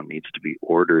situation now needs to be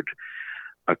ordered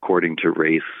according to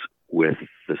race, with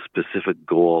the specific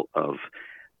goal of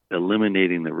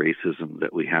eliminating the racism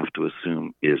that we have to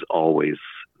assume is always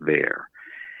there.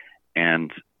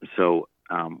 And so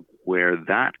where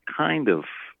that kind of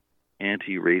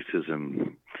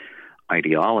anti-racism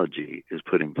ideology is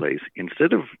put in place,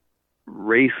 instead of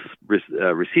race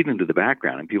receding to the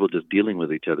background and people just dealing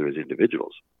with each other as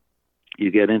individuals,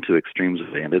 you get into extremes of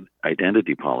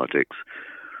identity politics,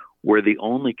 where the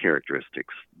only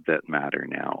characteristics that matter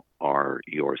now are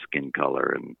your skin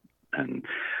color and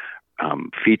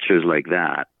features like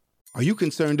that. Are you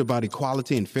concerned about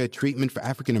equality and fair treatment for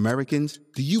African Americans?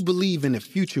 Do you believe in a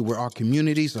future where our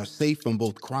communities are safe from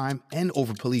both crime and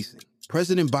over-policing?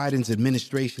 President Biden's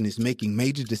administration is making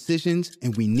major decisions,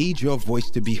 and we need your voice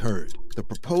to be heard. The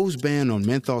proposed ban on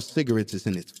menthol cigarettes is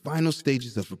in its final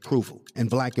stages of approval, and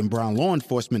Black and brown law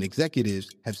enforcement executives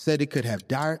have said it could have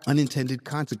dire unintended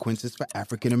consequences for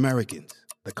African Americans.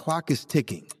 The clock is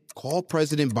ticking. Call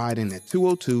President Biden at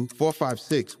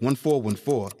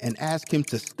 202-456-1414 and ask him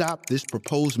to stop this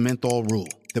proposed menthol rule.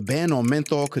 The ban on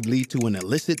menthol could lead to an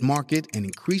illicit market and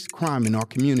increased crime in our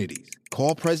communities.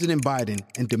 Call President Biden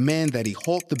and demand that he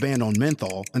halt the ban on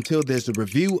menthol until there's a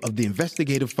review of the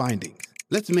investigative findings.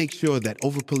 Let's make sure that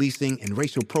over-policing and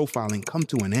racial profiling come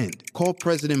to an end. Call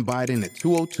President Biden at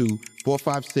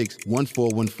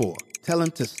 202-456-1414. Tell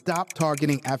him to stop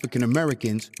targeting African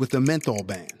Americans with a menthol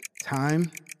ban.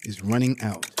 Time is running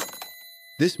out.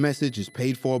 This message is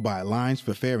paid for by Alliance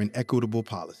for Fair and Equitable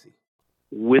Policy.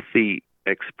 With the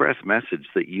express message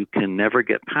that you can never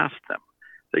get past them,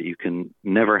 that you can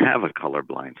never have a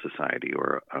colorblind society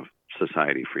or a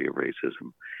society free of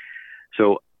racism.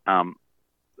 So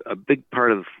a big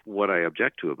part of what I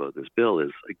object to about this bill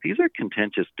is like these are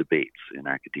contentious debates in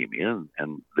academia,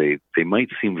 and they might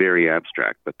seem very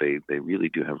abstract, but they really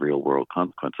do have real world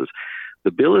consequences.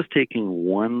 The bill is taking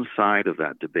one side of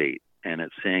that debate, and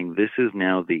it's saying this is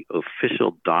now the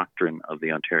official doctrine of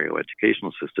the Ontario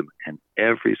educational system, and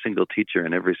every single teacher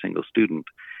and every single student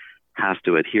has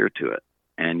to adhere to it.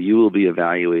 And you will be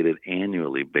evaluated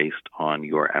annually based on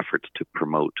your efforts to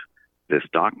promote this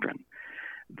doctrine.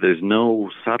 There's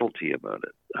no subtlety about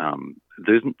it.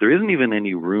 There isn't even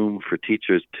any room for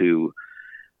teachers to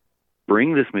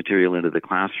bring this material into the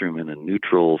classroom in a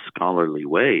neutral, scholarly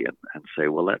way and say,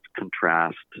 well, let's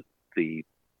contrast the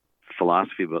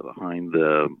philosophy behind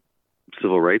the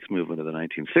civil rights movement of the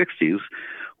 1960s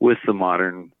with the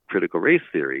modern critical race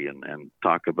theory and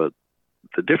talk about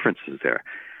the differences there.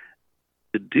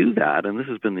 To do that, and this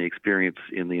has been the experience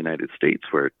in the United States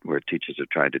where teachers have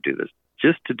tried to do this,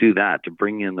 just to do that, to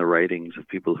bring in the writings of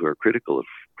people who are critical of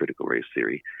critical race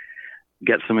theory,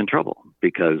 gets them in trouble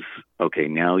because, okay,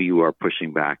 now you are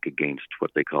pushing back against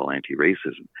what they call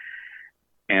anti-racism.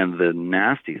 And the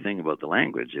nasty thing about the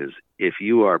language is if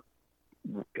you are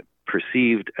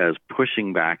perceived as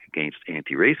pushing back against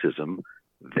anti-racism,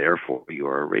 therefore you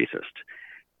are a racist.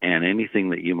 And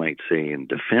anything that you might say in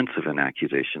defense of an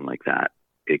accusation like that,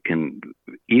 it can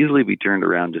easily be turned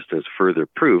around just as further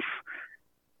proof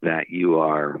that you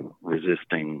are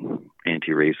resisting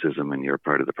anti-racism and you're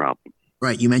part of the problem.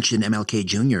 Right. You mentioned MLK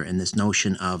Jr. and this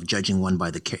notion of judging one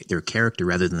by their character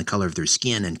rather than the color of their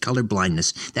skin and color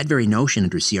blindness. That very notion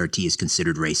under CRT is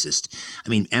considered racist. I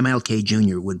mean, MLK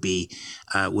Jr. would be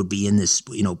in this,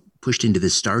 pushed into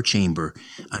this star chamber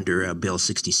under Bill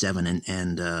 67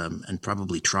 and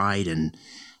probably tried and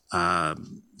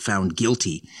found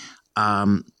guilty.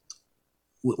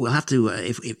 We'll have to,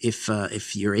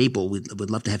 if you're able, we'd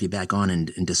love to have you back on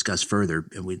and discuss further.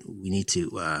 We need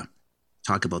to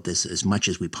talk about this as much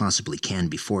as we possibly can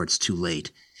before it's too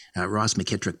late. Ross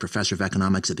McKittrick, Professor of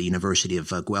Economics at the University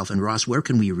of Guelph. And Ross, where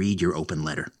can we read your open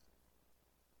letter?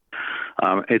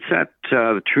 It's at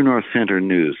the True North Center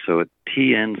News, so at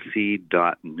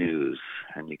tnc.news,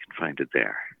 and you can find it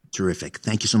there. Terrific.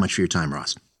 Thank you so much for your time,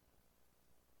 Ross.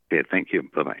 Okay, thank you.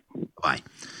 Bye-bye. Bye.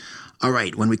 All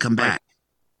right, when we come back,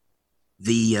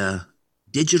 the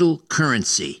digital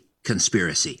currency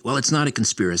conspiracy. Well, it's not a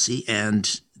conspiracy,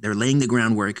 and they're laying the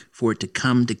groundwork for it to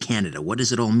come to Canada. What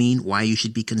does it all mean? Why you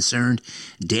should be concerned?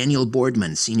 Daniel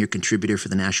Boardman, senior contributor for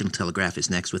the National Telegraph, is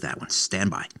next with that one.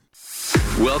 Stand by.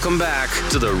 Welcome back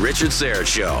to the Richard Syrett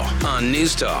Show on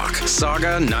News Talk,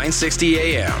 Saga 960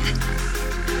 AM.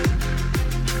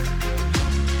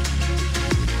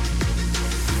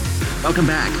 Welcome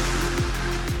back.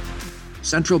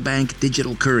 Central bank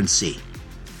digital currency.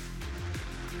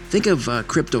 Think of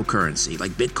cryptocurrency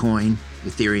like Bitcoin,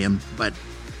 Ethereum, but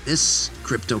this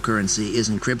cryptocurrency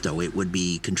isn't crypto. It would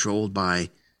be controlled by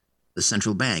the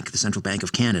central bank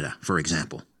of Canada, for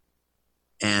example.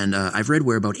 And I've read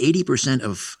where about 80%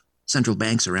 of central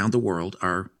banks around the world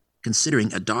are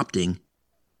considering adopting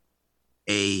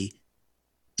a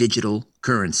digital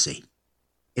currency.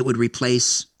 It would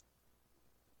replace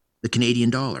the Canadian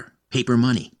dollar, paper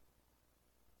money.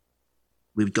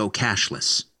 We would go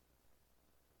cashless.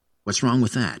 What's wrong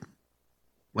with that?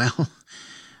 Well,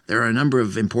 there are a number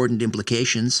of important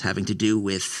implications having to do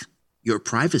with your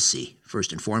privacy,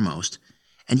 first and foremost.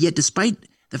 And yet, despite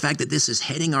the fact that this is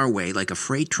heading our way like a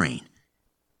freight train.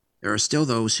 There are still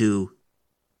those who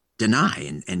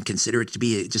deny and consider it to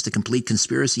be just a complete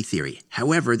conspiracy theory.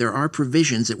 However, there are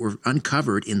provisions that were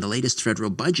uncovered in the latest federal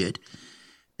budget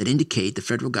that indicate the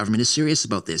federal government is serious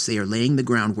about this. They are laying the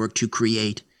groundwork to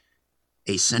create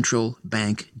a central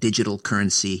bank digital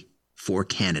currency for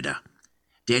Canada.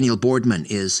 Daniel Boardman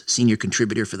is senior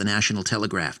contributor for the National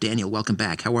Telegraph. Daniel, welcome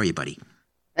back. How are you, buddy?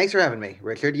 Thanks for having me,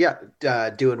 Richard. Yeah,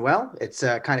 doing well. It's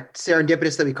kind of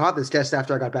serendipitous that we caught this just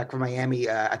after I got back from Miami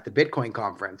at the Bitcoin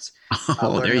conference.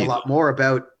 Learning a lot more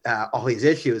about all these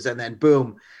issues, and then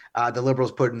boom, the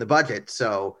Liberals put in the budget.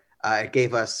 So it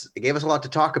gave us a lot to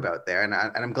talk about there, and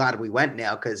I'm glad we went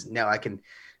now, because now I can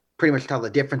pretty much tell the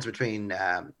difference between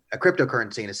a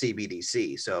cryptocurrency and a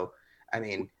CBDC. So I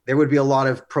mean, there would be a lot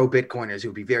of pro-Bitcoiners who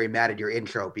would be very mad at your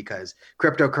intro, because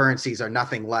cryptocurrencies are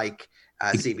nothing like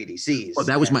CBDCs. Well,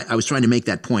 that was I was trying to make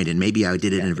that point, and maybe I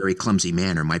did it in a very clumsy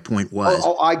manner. My point was,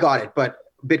 I got it, but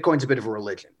Bitcoin's a bit of a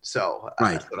religion, so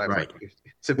right.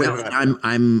 Well,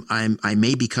 I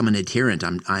may become an adherent.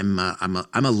 I'm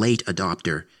a late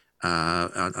adopter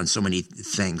on so many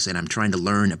things, and I'm trying to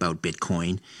learn about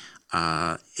Bitcoin.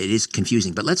 It is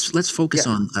confusing, but let's focus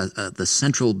on the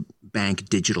central bank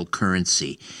digital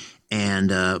currency,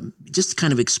 and just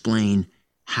kind of explain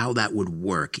how that would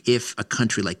work if a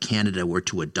country like Canada were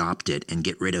to adopt it and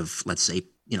get rid of, let's say,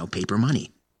 paper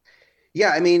money. Yeah,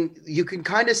 I mean, you can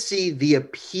kind of see the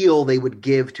appeal they would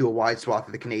give to a wide swath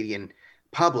of the Canadian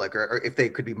public, or if they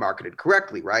could be marketed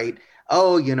correctly, right?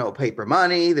 Oh, paper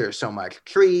money, there's so much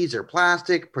trees or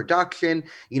plastic production.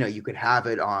 You could have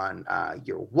it on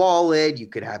your wallet. You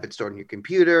could have it stored on your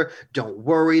computer. Don't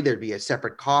worry, there'd be a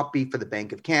separate copy for the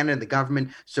Bank of Canada and the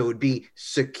government. So it would be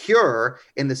secure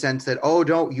in the sense that,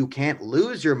 you can't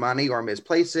lose your money or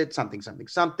misplace it, something.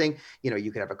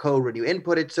 You could have a code when you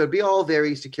input it. So it'd be all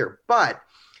very secure. But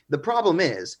the problem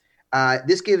is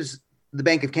this gives the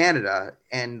Bank of Canada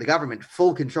and the government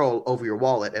full control over your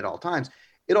wallet at all times.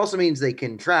 It also means they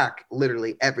can track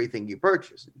literally everything you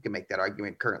purchase. You can make that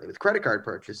argument currently with credit card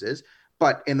purchases,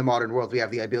 but in the modern world, we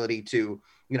have the ability to,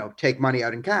 take money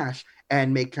out in cash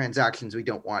and make transactions we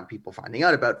don't want people finding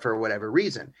out about for whatever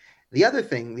reason. The other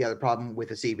problem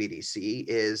with a CBDC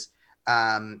is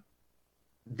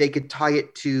they could tie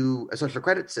it to a social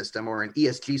credit system, or an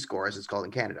ESG score, as it's called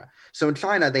in Canada. So in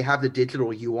China, they have the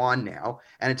digital yuan now,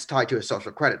 and it's tied to a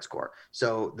social credit score.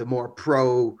 So the more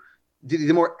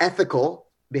ethical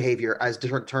behavior, as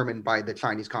determined by the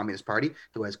Chinese Communist Party,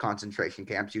 who has concentration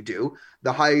camps,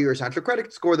 the higher your central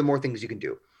credit score, the more things you can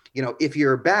do. If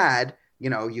you're bad,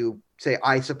 you say,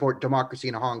 I support democracy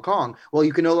in Hong Kong, well,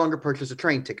 you can no longer purchase a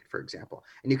train ticket, for example,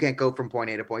 and you can't go from point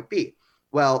A to point B.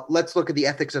 Well, let's look at the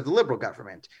ethics of the Liberal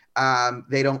government.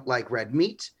 They don't like red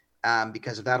meat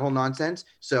because of that whole nonsense.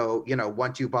 So,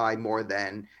 once you buy more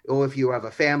than, if you have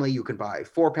a family, you can buy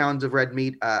 4 pounds of red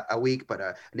meat a week, but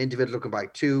an individual can buy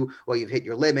 2. Well, you've hit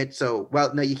your limit. So,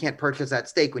 no, you can't purchase that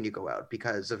steak when you go out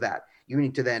because of that. You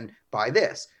need to then buy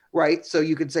this, right? So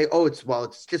you could say,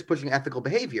 it's just pushing ethical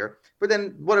behavior. But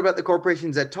then what about the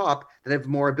corporations at top that have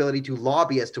more ability to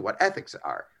lobby as to what ethics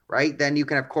are, right? Then you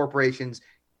can have corporations,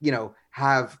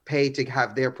 pay to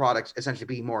have their products essentially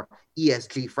be more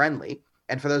ESG friendly.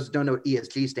 And for those who don't know what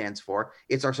ESG stands for,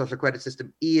 it's our social credit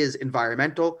system. E is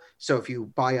environmental. So if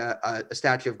you buy a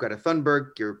statue of Greta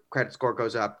Thunberg, your credit score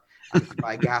goes up. If you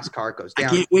buy a gas car, it goes down.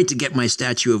 I can't wait to get my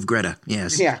statue of Greta.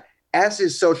 Yes. Yeah. S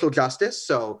is social justice.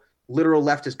 So literal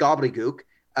leftist gobbledygook.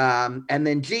 And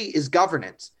then G is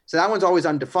governance. So that one's always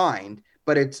undefined,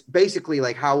 but it's basically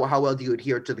like how well do you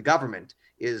adhere to the government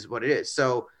is what it is.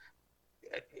 So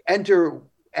enter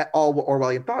all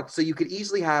Orwellian thoughts. So you could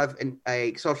easily have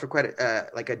a social credit,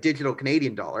 like a digital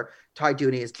Canadian dollar tied to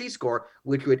an ESG score,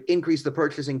 which would increase the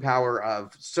purchasing power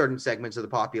of certain segments of the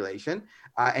population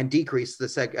and decrease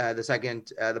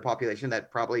the population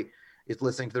that probably is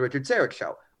listening to the Richard Syrett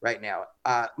show right now.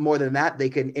 More than that, they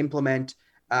can implement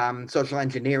social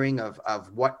engineering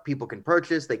of what people can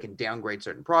purchase. They can downgrade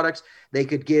certain products. They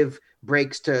could give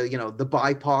breaks to, the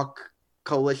BIPOC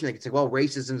coalition. They could say, well,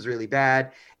 racism is really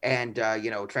bad, and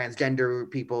transgender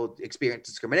people experience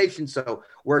discrimination, so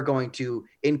we're going to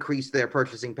increase their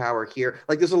purchasing power here.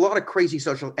 Like, there's a lot of crazy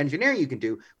social engineering you can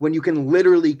do when you can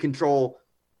literally control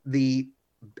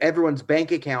everyone's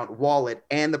bank account, wallet,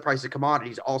 and the price of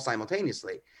commodities all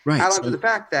simultaneously. Right. Add on to the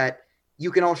fact that you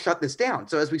can all shut this down.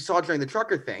 So as we saw during the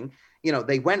trucker thing,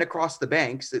 they went across the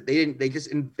banks. They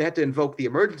had to invoke the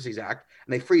Emergencies Act,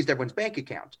 and they freezed everyone's bank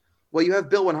account. Well, you have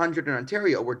Bill 100 in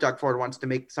Ontario, where Doug Ford wants to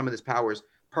make some of this powers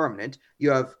permanent.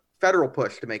 You have federal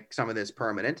push to make some of this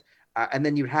permanent. And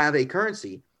then you have a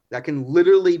currency that can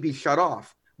literally be shut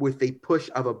off with a push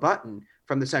of a button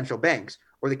from the central banks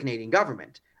or the Canadian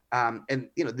government. And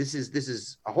this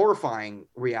is a horrifying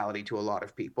reality to a lot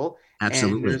of people.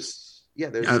 Absolutely.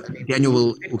 And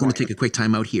Daniel, we're going to take a quick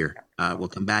time out here. We'll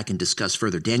come back and discuss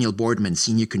further. Daniel Boardman,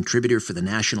 senior contributor for the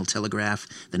National Telegraph,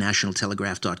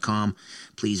 thenationaltelegraph.com.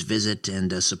 Please visit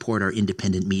and support our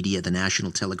independent media,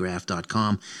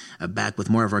 thenationaltelegraph.com. Back with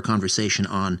more of our conversation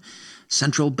on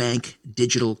central bank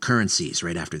digital currencies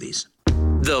right after these.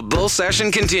 The bull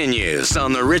session continues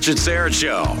on the Richard Syrett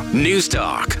Show. News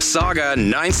Talk, Saga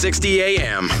 960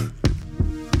 AM.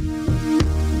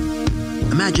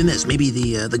 Imagine this. Maybe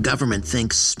the government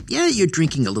thinks, yeah, you're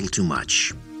drinking a little too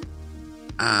much.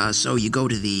 So you go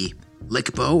to the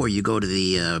Lickbo or you go to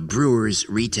the brewer's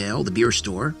retail, the beer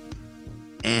store,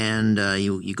 and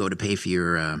you go to pay for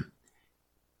your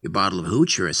bottle of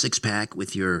hooch or a six-pack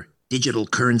with your digital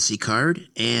currency card,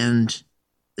 and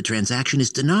the transaction is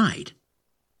denied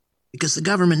because the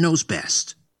government knows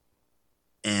best.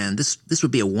 And this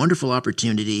would be a wonderful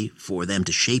opportunity for them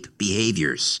to shape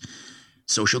behaviors.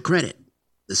 Social credit.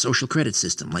 The social credit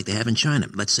system like they have in China.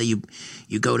 Let's say you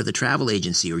go to the travel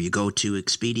agency or you go to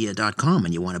Expedia.com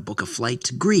and you want to book a flight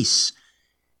to Greece.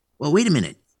 Well, wait a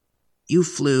minute. You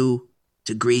flew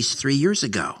to Greece 3 years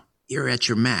ago. You're at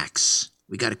your max.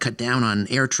 We got to cut down on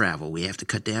air travel. We have to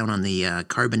cut down on the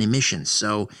carbon emissions.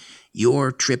 So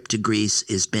your trip to Greece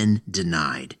has been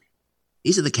denied.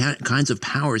 These are the kinds of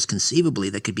powers conceivably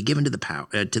that could be given to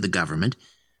the government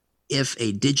if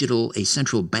a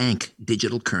central bank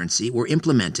digital currency were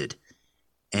implemented.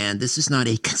 And this is not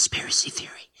a conspiracy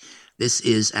theory. This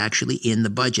is actually in the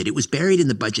budget. It was buried in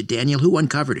the budget. Daniel, who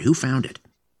uncovered it? Who found it?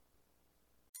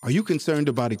 Are you concerned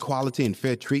about equality and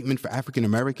fair treatment for African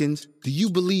Americans? Do you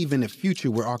believe in a future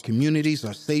where our communities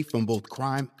are safe from both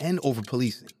crime and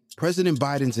over-policing? President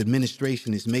Biden's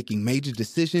administration is making major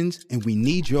decisions, and we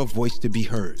need your voice to be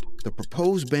heard. The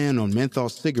proposed ban on menthol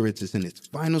cigarettes is in its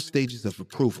final stages of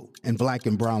approval, and Black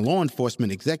and brown law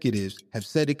enforcement executives have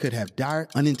said it could have dire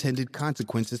unintended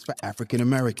consequences for African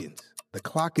Americans. The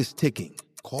clock is ticking.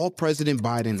 Call President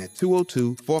Biden at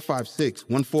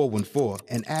 202-456-1414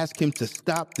 and ask him to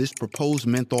stop this proposed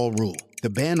menthol rule. The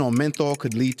ban on menthol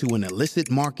could lead to an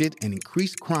illicit market and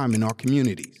increased crime in our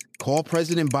communities. Call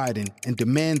President Biden and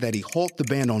demand that he halt the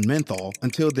ban on menthol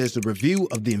until there's a review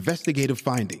of the investigative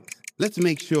findings. Let's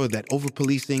make sure that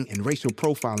overpolicing and racial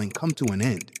profiling come to an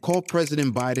end. Call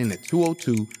President Biden at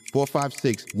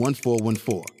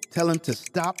 202-456-1414. Tell him to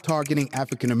stop targeting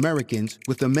African Americans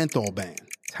with a menthol ban.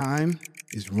 Time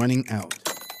is running out.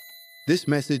 This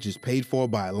message is paid for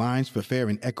by Alliance for Fair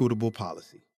and Equitable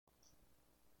Policy.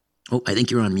 Oh, I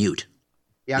think you're on mute.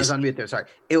 Yeah, I was on mute there. Sorry.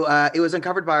 It was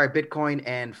uncovered by our Bitcoin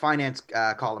and finance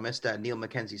columnist, Neil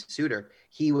Mackenzie Suter.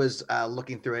 He was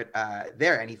looking through it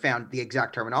there, and he found the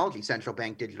exact terminology, central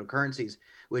bank digital currencies,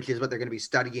 which is what they're going to be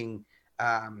studying.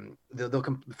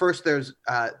 First, there's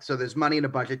money in a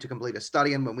budget to complete a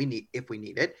study on if we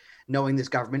need it. Knowing this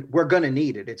government, we're going to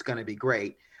need it. It's going to be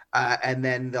great. And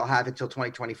then they'll have until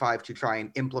 2025 to try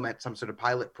and implement some sort of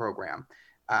pilot program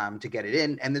to get it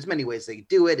in. And there's many ways they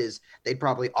do it. Is they'd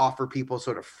probably offer people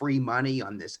sort of free money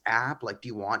on this app. Like, do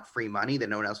you want free money that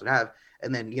no one else would have?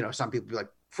 And then, some people be like,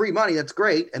 free money, that's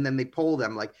great. And then they poll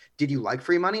them like, did you like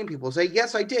free money? And people say,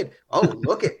 yes, I did. Oh,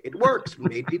 look, it works.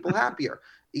 Made people happier.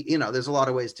 There's a lot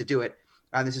of ways to do it.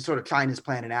 This is sort of China's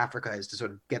plan in Africa, is to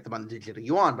sort of get them on the digital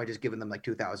yuan by just giving them like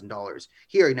 $2,000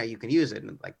 here. Now you can use it,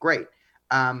 and like, great.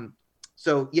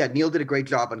 So yeah, Neil did a great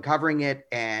job uncovering it,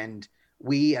 and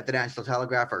we at the National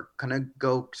Telegraph are going to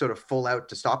go sort of full out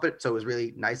to stop it. So it was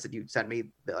really nice that you sent me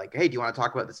like, hey, do you want to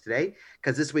talk about this today?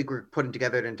 Because this week we're putting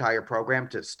together an entire program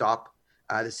to stop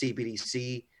the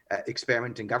CBDC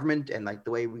experiment in government. And like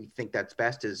the way we think that's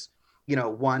best is,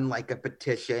 one, like a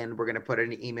petition. We're going to put it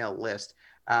in an email list.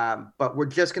 But we're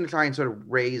just going to try and sort of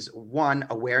raise, one,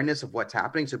 awareness of what's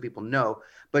happening so people know,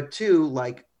 but two,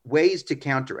 like ways to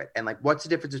counter it. And like, what's the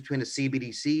difference between a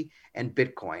CBDC and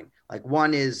Bitcoin? Like,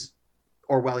 one is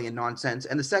Orwellian nonsense,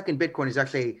 and the second, Bitcoin, is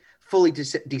actually fully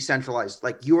decentralized.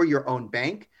 Like, you're your own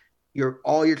bank.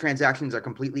 All your transactions are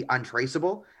completely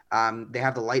untraceable. They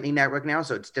have the Lightning Network now,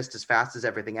 so it's just as fast as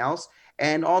everything else.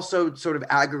 And also sort of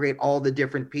aggregate all the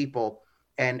different people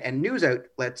and news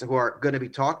outlets who are going to be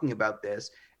talking about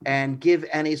this, and give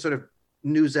any sort of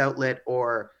news outlet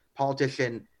or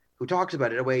politician who talks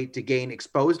about it a way to gain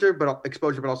exposure, but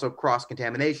also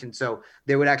cross-contamination. So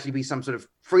there would actually be some sort of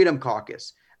freedom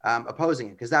caucus opposing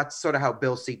it, because that's sort of how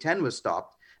Bill C-10 was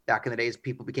stopped back in the days.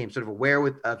 People became sort of aware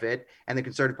of it, and the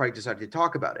Conservative Party decided to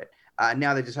talk about it.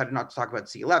 Now they decided not to talk about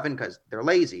C-11 because they're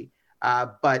lazy.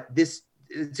 But it's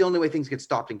the only way things get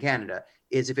stopped in Canada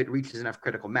is if it reaches enough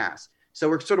critical mass. So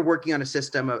we're sort of working on a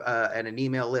system and an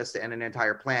email list and an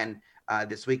entire plan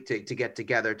this week to get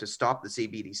together to stop the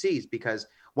CBDCs, because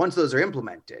once those are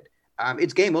implemented,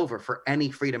 it's game over for any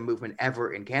freedom movement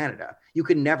ever in Canada. You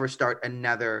can never start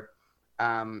another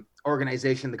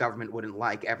organization the government wouldn't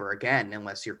like ever again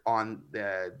unless you're on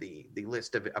the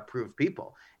list of approved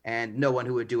people. And no one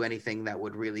who would do anything that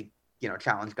would really,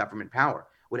 challenge government power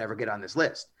would ever get on this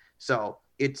list. So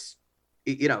it's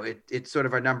sort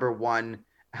of our number one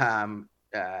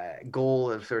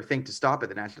goal of sort of thing to stop at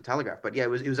the National Telegraph. But yeah, it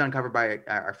was uncovered by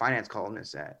our finance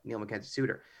columnist, Neil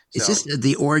Mackenzie-Souter. Is this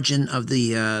the origin of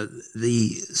the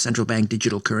central bank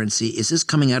digital currency? Is this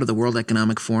coming out of the World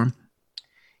Economic Forum?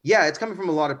 Yeah, it's coming from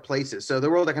a lot of places. So the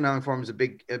World Economic Forum is a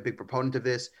big proponent of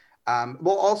this.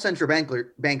 All central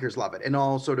bankers love it, and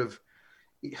all sort of,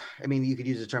 you could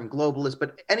use the term globalist,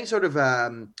 but any sort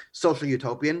of social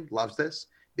utopian loves this,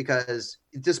 because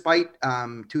despite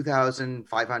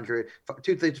 2,500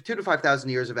 to 5,000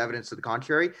 years of evidence to the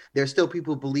contrary, there are still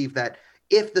people who believe that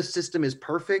if the system is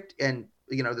perfect and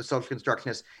the social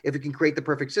constructionists, if it can create the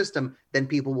perfect system, then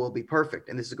people will be perfect.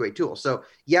 And this is a great tool. So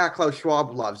yeah, Klaus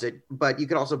Schwab loves it, but you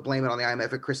could also blame it on the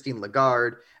IMF and Christine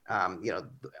Lagarde,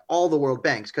 all the world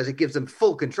banks, because it gives them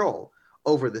full control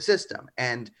over the system.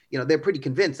 And, they're pretty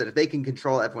convinced that if they can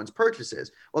control everyone's purchases,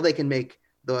 well, they can make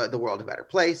the world a better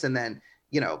place. And then,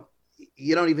 you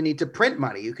don't even need to print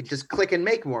money. You could just click and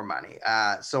make more money.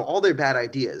 So all their bad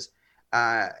ideas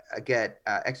get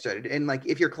extradited. And like,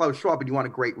 if you're Klaus Schwab and you want a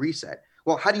great reset,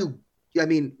 well, how do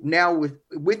you, now with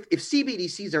if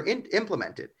CBDCs are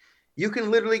implemented, you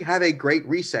can literally have a great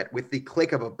reset with the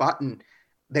click of a button.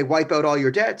 They wipe out all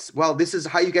your debts. Well, this is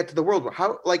how you get to the world.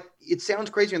 It sounds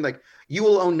crazy. And like, you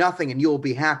will own nothing and you'll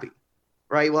be happy,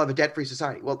 right? We'll have a debt-free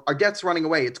society. Well, our debt's running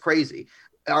away. It's crazy.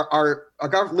 Our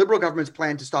liberal government's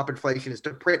plan to stop inflation is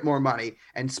to print more money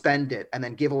and spend it, and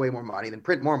then give away more money, then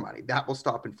print more money. That will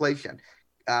stop inflation.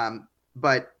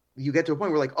 But you get to a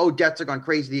point where like, oh, debts are gone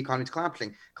crazy. The economy's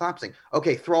collapsing.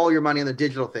 Okay, throw all your money on the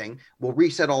digital thing. We'll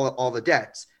reset all the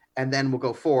debts, and then we'll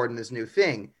go forward in this new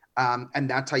thing. And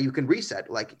that's how you can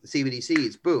reset. Like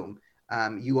CBDCs, boom,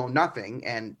 you own nothing.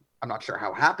 And I'm not sure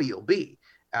how happy you'll be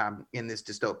in this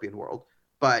dystopian world.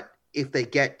 But if they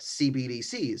get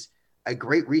CBDCs, a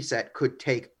great reset could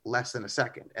take less than a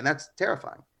second. And that's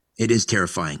terrifying. It is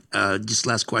terrifying. Just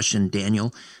last question,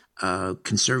 Daniel.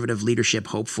 Conservative leadership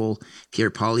hopeful Pierre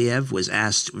Poilievre was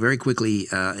asked very quickly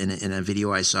in a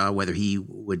video I saw whether he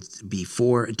would be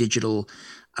for digital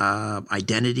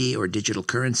identity or digital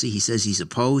currency. He says he's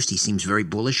opposed. He seems very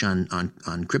bullish on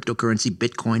cryptocurrency,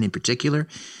 Bitcoin in particular.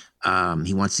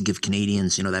 He wants to give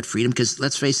Canadians, that freedom, because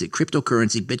let's face it,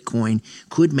 cryptocurrency, Bitcoin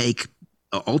could make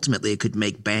ultimately, it could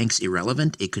make banks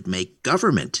irrelevant. It could make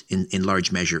government in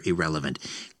large measure irrelevant.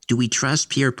 Do we trust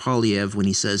Pierre Poilievre when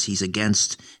he says he's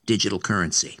against digital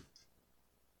currency?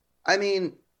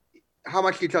 How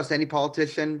much do you trust any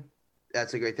politician?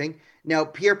 That's a great thing. Now,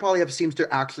 Pierre Poilievre seems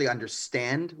to actually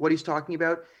understand what he's talking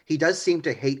about. He does seem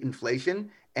to hate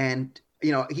inflation. And,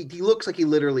 he looks like he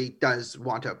literally does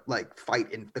want to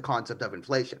fight in the concept of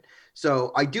inflation.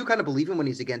 So I do kind of believe him when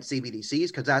he's against CBDCs,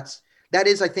 because that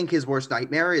is, I think, his worst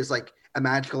nightmare is like a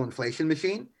magical inflation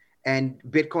machine. And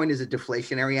Bitcoin is a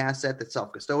deflationary asset that's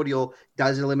self-custodial,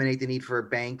 does eliminate the need for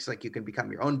banks. Like, you can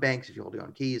become your own banks if you hold your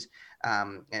own keys.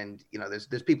 And,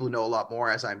 there's people who know a lot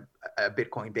more, as I'm a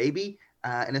Bitcoin baby,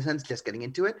 in a sense, just getting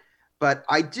into it. But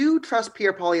I do trust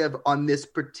Pierre Poilievre on this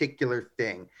particular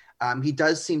thing. He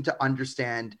does seem to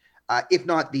understand, if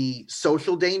not the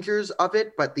social dangers of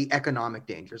it, but the economic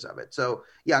dangers of it. So,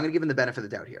 yeah, I'm going to give him the benefit of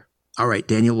the doubt here. All right,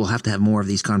 Daniel, we'll have to have more of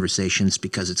these conversations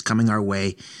because it's coming our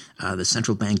way. The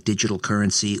central bank digital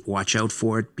currency, watch out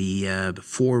for it. Be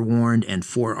forewarned and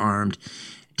forearmed.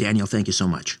 Daniel, thank you so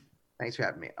much. Thanks for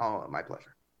having me. Oh, my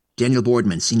pleasure. Daniel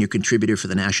Boardman, senior contributor for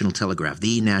the National Telegraph,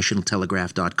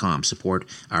 thenationaltelegraph.com. Support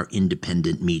our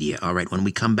independent media. All right, when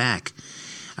we come back,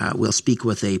 we'll speak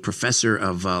with a professor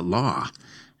of law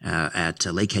at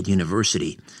Lakehead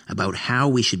University about how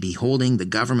we should be holding the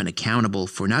government accountable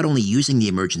for not only using the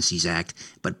Emergencies Act,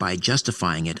 but by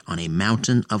justifying it on a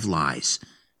mountain of lies.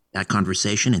 That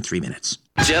conversation in 3 minutes.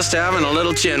 Just having a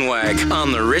little chinwag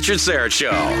on The Richard Syrett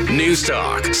Show. News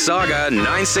Talk, Saga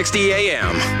 960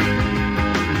 AM.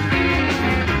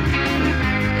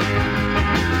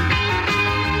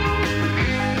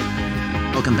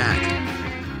 Welcome back.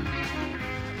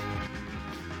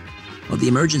 Well, the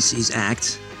Emergencies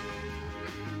Act,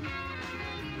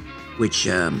 which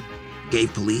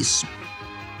gave police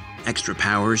extra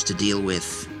powers to deal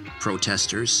with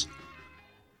protesters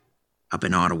up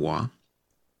in Ottawa,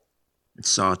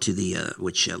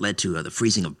 which led to the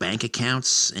freezing of bank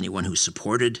accounts. Anyone who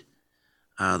supported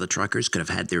the truckers could have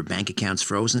had their bank accounts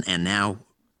frozen and now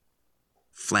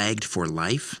flagged for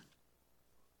life.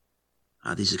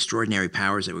 These extraordinary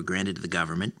powers that were granted to the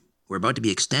government were about to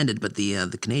be extended, but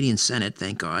the Canadian Senate,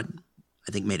 thank God,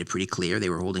 I think made it pretty clear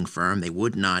they were holding firm. They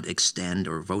would not extend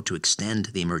or vote to extend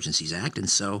the Emergencies Act. And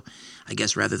so I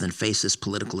guess rather than face this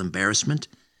political embarrassment,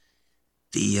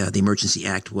 the Emergency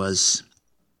Act was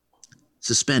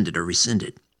suspended or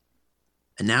rescinded.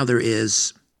 And now there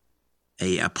is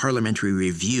a parliamentary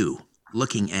review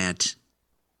looking at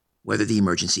whether the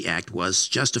Emergency Act was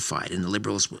justified. And the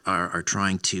Liberals are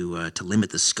trying to limit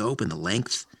the scope and the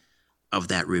length of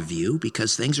that review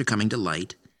because things are coming to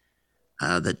light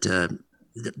that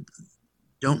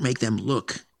don't make them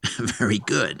look very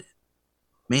good.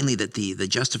 Mainly that the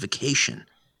justification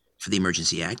for the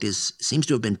Emergency Act seems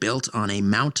to have been built on a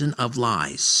mountain of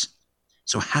lies.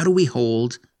 So how do we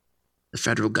hold the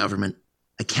federal government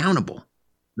accountable,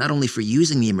 not only for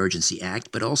using the Emergency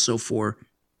Act, but also for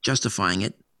justifying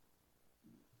it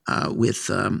with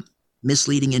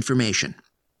misleading information?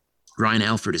 Ryan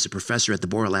Alford is a professor at the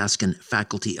Boralaskan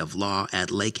Faculty of Law at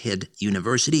Lakehead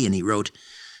University, and he wrote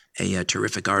a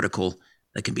terrific article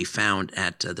that can be found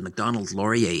at the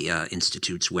Macdonald-Laurier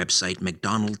Institute's website,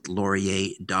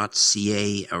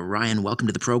 macdonaldlaurier.ca. Ryan, welcome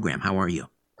to the program. How are you?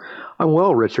 I'm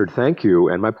well, Richard. Thank you,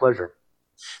 and my pleasure.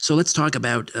 So let's talk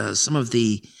about some of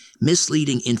the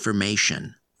misleading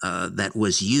information that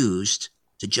was used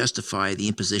to justify the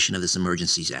imposition of this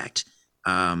Emergencies Act.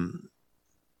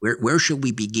 Where should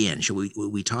we begin? Should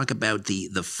we talk about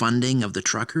the funding of the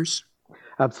truckers?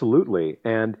 Absolutely.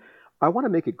 And I want to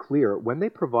make it clear, when they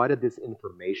provided this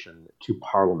information to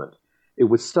Parliament, it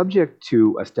was subject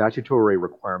to a statutory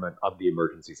requirement of the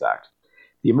Emergencies Act.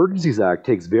 The Emergencies Act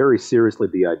takes very seriously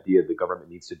the idea the government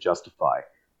needs to justify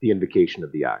the invocation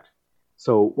of the Act.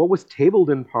 So what was tabled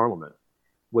in Parliament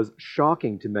was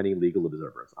shocking to many legal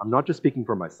observers. I'm not just speaking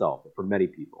for myself, but for many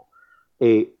people.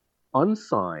 A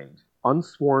unsigned,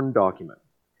 unsworn document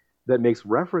that makes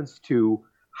reference to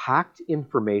hacked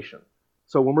information.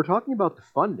 So when we're talking about the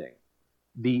funding,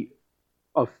 the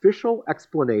official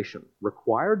explanation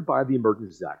required by the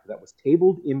Emergencies Act that was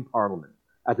tabled in Parliament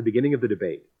at the beginning of the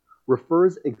debate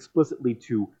refers explicitly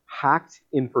to hacked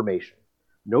information.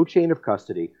 No chain of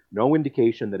custody, no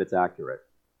indication that it's accurate.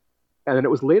 And then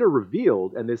it was later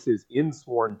revealed, and this is in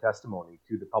sworn testimony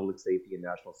to the Public Safety and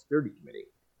National Security Committee,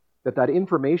 that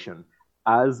information,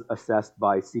 as assessed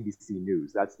by CBC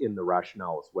News, that's in the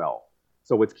rationale as well.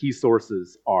 So its key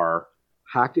sources are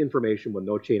hacked information with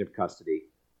no chain of custody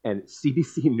and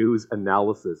CBC News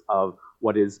analysis of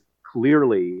what is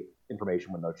clearly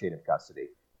information with no chain of custody.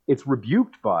 It's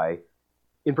rebuked by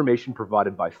information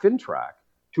provided by FinTrack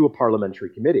to a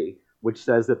parliamentary committee, which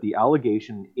says that the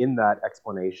allegation in that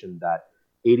explanation that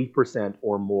 80%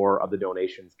 or more of the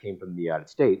donations came from the United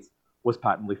States was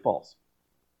patently false.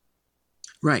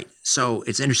 Right. So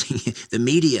it's interesting. The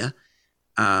media,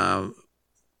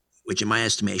 which in my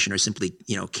estimation are simply,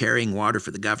 carrying water for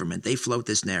the government, they float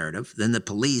this narrative. Then the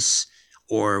police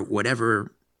or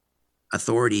whatever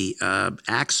authority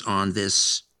acts on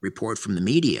this report from the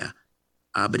media.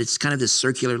 But it's kind of this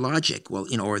circular logic. Well,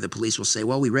 or the police will say,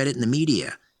 well, we read it in the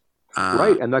media.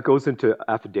 Right. And that goes into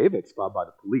affidavits filed by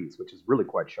the police, which is really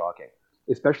quite shocking,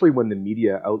 especially when the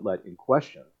media outlet in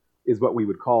question is what we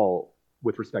would call,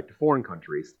 with respect to foreign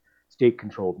countries,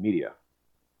 state-controlled media.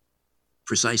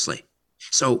 Precisely.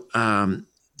 So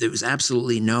there was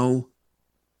absolutely no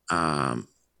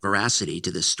veracity to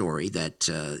this story that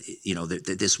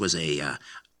that this was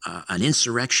an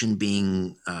insurrection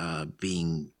being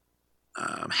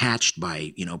hatched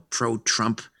by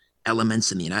pro-Trump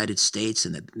elements in the United States,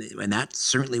 and that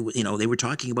certainly they were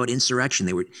talking about insurrection.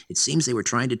 It seems they were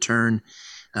trying to turn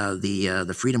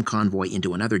the Freedom Convoy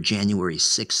into another January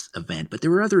 6th event, but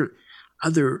there were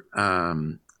other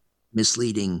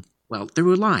misleading. Well, there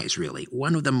were lies, really.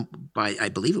 One of them by, I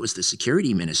believe it was the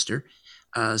security minister,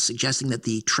 suggesting that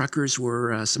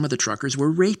some of the truckers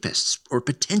were rapists or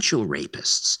potential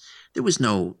rapists. There were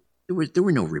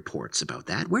no reports about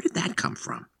that. Where did that come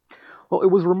from? Well,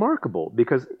 it was remarkable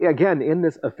because, again, in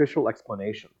this official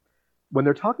explanation, when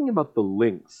they're talking about the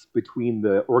links between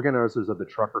the organizers of the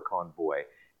trucker convoy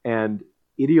and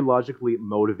ideologically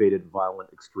motivated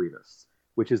violent extremists,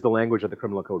 which is the language of the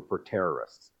criminal code for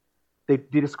terrorists, they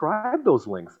describe those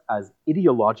links as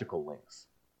ideological links.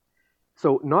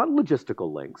 So not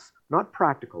logistical links, not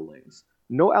practical links,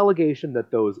 no allegation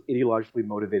that those ideologically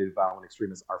motivated violent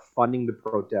extremists are funding the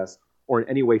protests or in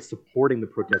any way supporting the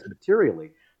protest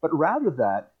materially, but rather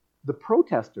that the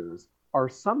protesters are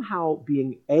somehow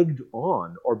being egged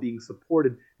on or being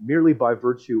supported merely by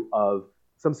virtue of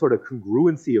some sort of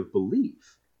congruency of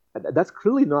belief That's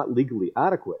clearly not legally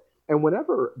adequate. And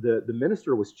whenever the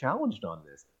minister was challenged on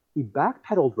this, he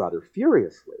backpedaled rather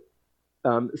furiously.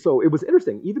 So it was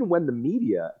interesting. Even when the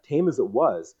media, tame as it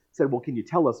was, said, well, can you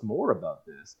tell us more about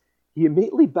this? He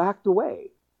immediately backed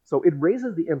away. So it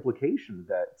raises the implication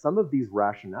that some of these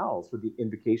rationales for the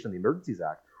invocation of the Emergencies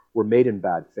Act were made in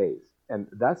bad faith. And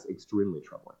that's extremely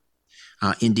troubling.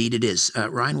 Indeed it is.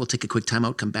 Ryan, we'll take a quick time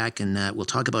out, come back, and we'll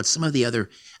talk about some of the other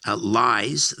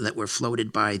lies that were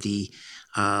floated by the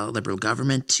Liberal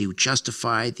government to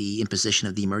justify the imposition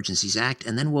of the Emergencies Act,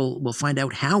 and then we'll find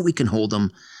out how we can hold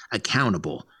them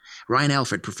accountable. Ryan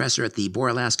Alfred, professor at the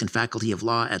Boer-Alaskan Faculty of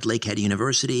Law at Lakehead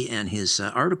University, and his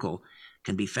article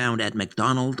can be found at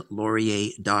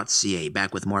macdonaldlaurier.ca.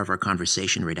 Back with more of our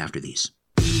conversation right after these.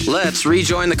 Let's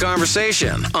rejoin the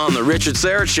conversation on The Richard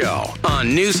Syrett Show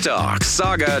on News Talk,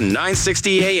 Saga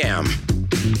 960 AM.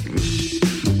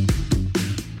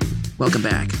 Welcome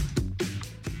back.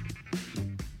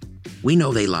 We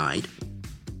know they lied.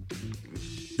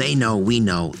 They know we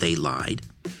know they lied.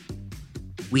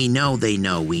 We know they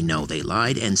know we know they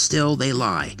lied, and still they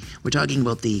lie. We're talking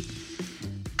about the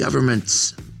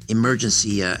government's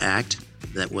Emergency Act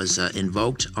that was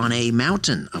invoked on a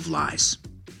mountain of lies.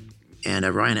 And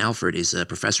Ryan Alfred is a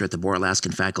professor at the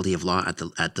Boer-Alaskan Faculty of Law at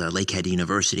the Lakehead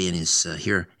University, and is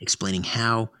here explaining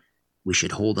how we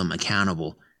should hold them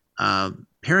accountable.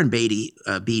 Perrin Beatty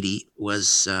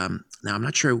was, now I'm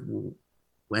not sure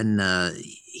when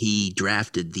he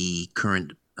drafted the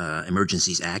current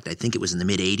Emergencies Act. I think it was in the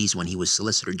mid-'80s when he was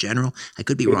Solicitor General. I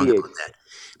could be wrong about that.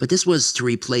 But this was to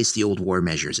replace the old War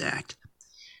Measures Act.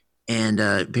 And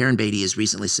Perrin Beatty has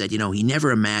recently said, he never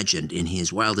imagined in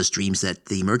his wildest dreams that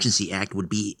the Emergency Act would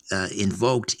be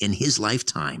invoked in his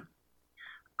lifetime.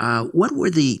 What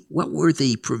were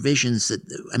the provisions that?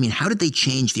 How did they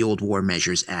change the old War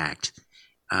Measures Act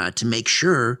to make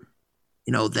sure,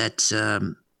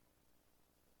 that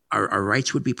our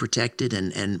rights would be protected,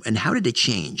 and how did it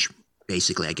change?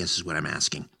 Basically, I guess is what I'm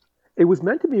asking. It was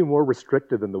meant to be more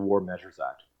restrictive than the War Measures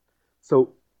Act.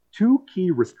 So, two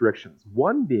key restrictions,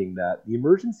 one being that the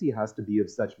emergency has to be of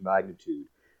such magnitude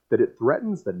that it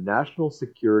threatens the national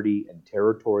security and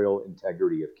territorial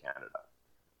integrity of Canada.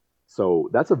 So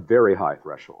that's a very high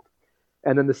threshold.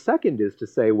 And then the second is to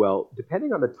say, well,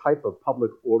 depending on the type of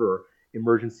public order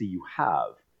emergency you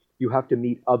have to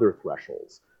meet other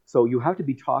thresholds. So you have to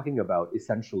be talking about,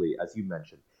 essentially, as you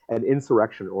mentioned, an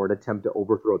insurrection or an attempt to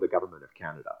overthrow the government of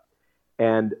Canada.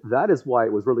 And that is why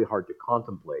it was really hard to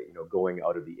contemplate, going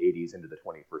out of the 80s into the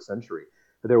 21st century,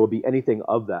 that there will be anything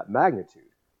of that magnitude.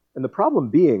 And the problem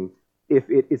being, if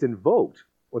it is invoked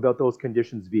without those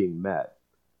conditions being met,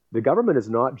 the government is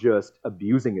not just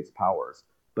abusing its powers,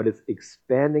 but it's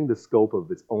expanding the scope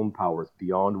of its own powers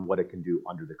beyond what it can do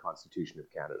under the Constitution of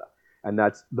Canada. And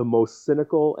that's the most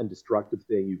cynical and destructive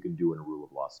thing you can do in a rule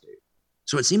of law state.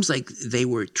 So it seems like they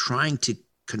were trying to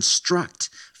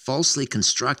falsely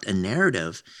construct a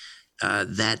narrative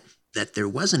that there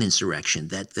was an insurrection,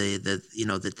 that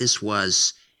that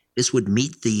this would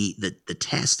meet the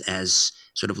test as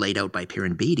sort of laid out by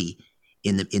Perrin Beatty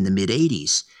in the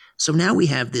mid-'80s. So now we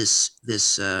have this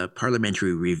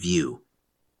parliamentary review.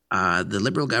 The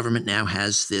Liberal government now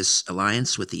has this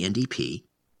alliance with the NDP.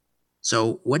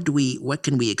 So what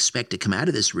can we expect to come out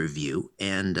of this review,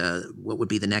 and what would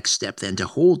be the next step then to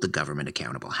hold the government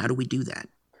accountable? How do we do that?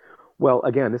 Well,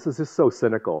 again, this is just so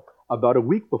cynical. About a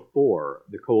week before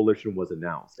the coalition was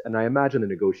announced, and I imagine the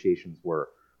negotiations were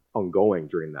ongoing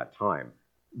during that time,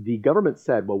 the government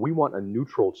said, well, we want a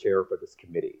neutral chair for this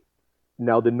committee.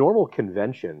 Now, the normal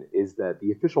convention is that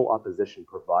the official opposition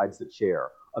provides the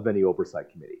chair of any oversight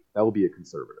committee. That will be a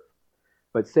conservative.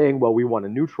 But saying, well, we want a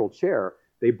neutral chair,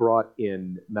 they brought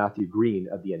in Matthew Green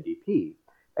of the NDP.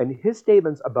 And his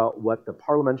statements about what the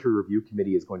Parliamentary Review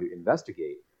Committee is going to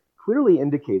investigate clearly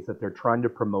indicates that they're trying to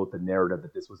promote the narrative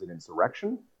that this was an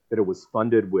insurrection, that it was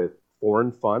funded with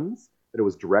foreign funds, that it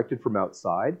was directed from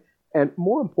outside, and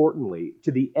more importantly,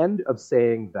 to the end of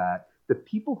saying that the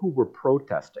people who were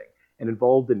protesting and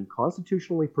involved in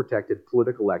constitutionally protected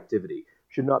political activity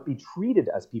should not be treated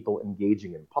as people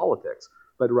engaging in politics,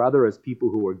 but rather as people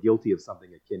who are guilty of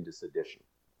something akin to sedition.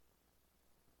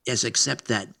 Yes, except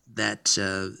that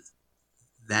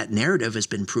narrative has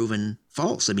been proven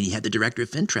false. You had the director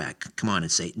of FinTrack come on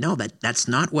and say, no, that's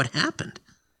not what happened.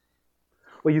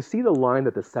 Well, you see the line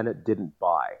that the Senate didn't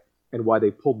buy and why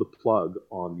they pulled the plug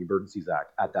on the Emergencies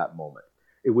Act at that moment.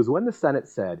 It was when the Senate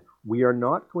said, we are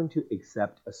not going to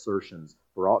accept assertions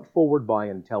brought forward by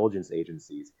intelligence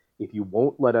agencies if you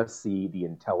won't let us see the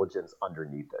intelligence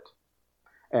underneath it.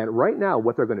 And right now,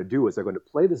 what they're going to do is they're going to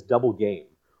play this double game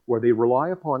where they rely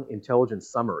upon intelligence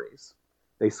summaries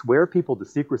They swear people to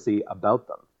secrecy about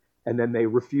them, and then they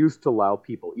refuse to allow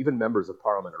people, even members of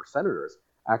parliament or senators,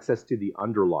 access to the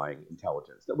underlying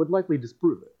intelligence that would likely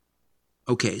disprove it.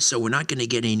 Okay, so we're not going to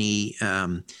get any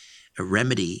a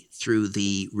remedy through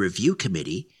the review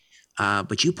committee,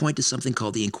 but you point to something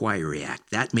called the Inquiry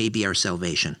Act. That may be our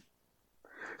salvation.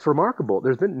 It's remarkable.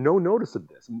 There's been no notice of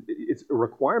this. It's a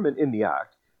requirement in the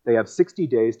Act. They have 60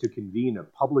 days to convene a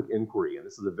public inquiry, and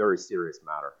this is a very serious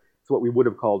matter. It's what we would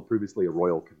have called previously a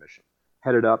royal commission,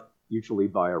 headed up usually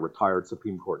by a retired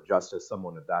Supreme Court justice,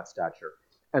 someone of that stature.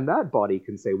 And that body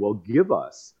can say, well, give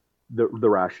us the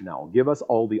rationale, give us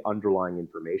all the underlying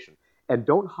information, and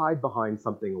don't hide behind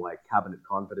something like cabinet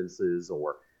confidences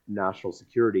or national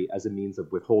security as a means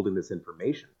of withholding this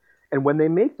information. And when they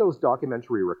make those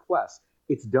documentary requests,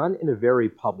 it's done in a very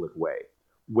public way,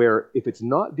 where if it's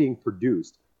not being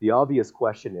produced, the obvious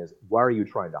question is, why are you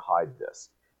trying to hide this?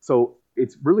 So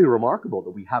it's really remarkable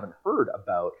that we haven't heard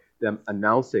about them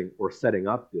announcing or setting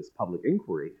up this public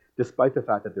inquiry, despite the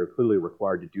fact that they're clearly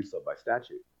required to do so by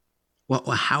statute. Well,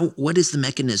 what is the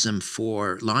mechanism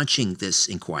for launching this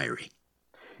inquiry?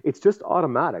 It's just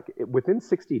automatic. Within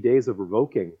 60 days of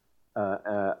revoking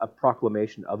a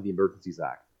proclamation of the Emergencies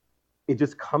Act, it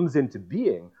just comes into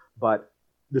being, but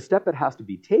the step that has to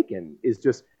be taken is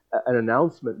just an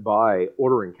announcement by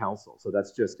ordering council. So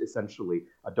that's just essentially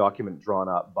a document drawn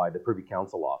up by the Privy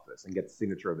Council office and gets the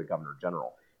signature of the Governor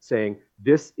General, saying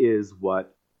this is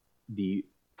what the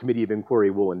Committee of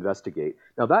Inquiry will investigate.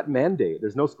 Now that mandate,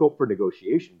 there's no scope for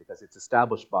negotiation because it's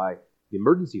established by the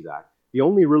Emergencies Act. The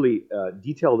only really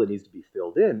detail that needs to be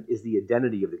filled in is the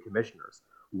identity of the commissioners.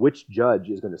 Which judge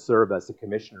is going to serve as the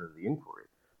commissioner of the inquiry?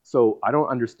 So I don't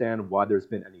understand why there's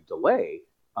been any delay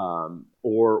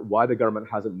or why the government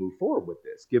hasn't moved forward with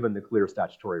this, given the clear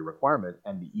statutory requirement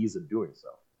and the ease of doing so.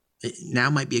 Now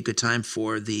might be a good time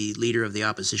for the leader of the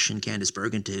opposition, Candice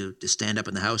Bergen, to stand up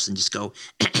in the House and just go,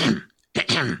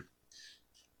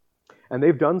 And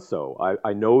they've done so.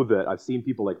 I know that I've seen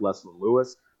people like Leslyn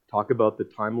Lewis talk about the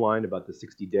timeline, about the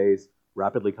 60 days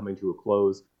rapidly coming to a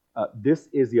close. This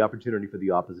is the opportunity for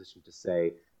the opposition to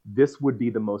say, this would be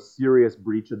the most serious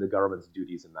breach of the government's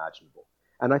duties imaginable.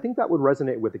 And I think that would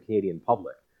resonate with the Canadian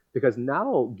public, because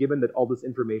now, given that all this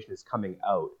information is coming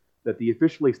out, that the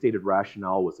officially stated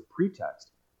rationale was a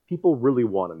pretext, people really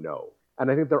want to know.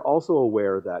 And I think they're also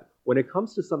aware that when it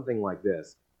comes to something like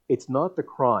this, it's not the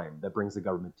crime that brings the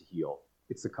government to heel,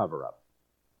 it's the cover-up.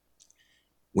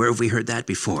 Where have we heard that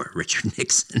before, Richard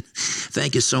Nixon?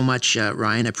 Thank you so much,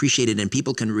 Ryan. I appreciate it. And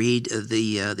people can read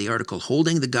the article,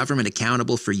 Holding the Government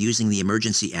Accountable for Using the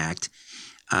Emergency Act.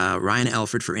 Ryan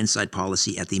Alford for Inside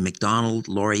Policy at the Macdonald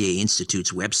Laurier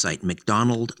Institute's website,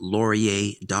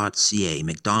 macdonaldlaurier.ca,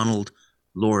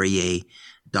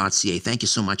 macdonaldlaurier.ca. Thank you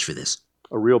so much for this.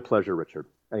 A real pleasure, Richard.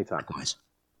 Anytime. Likewise.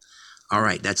 All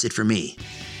right, that's it for me.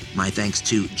 My thanks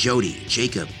to Jody,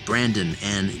 Jacob, Brandon,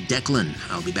 and Declan.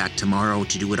 I'll be back tomorrow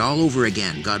to do it all over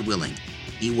again, God willing.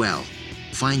 Be well,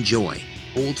 find joy,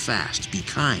 hold fast, be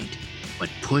kind, but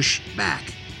push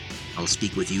back. I'll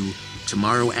speak with you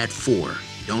tomorrow at 4.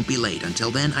 Don't be late.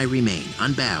 Until then, I remain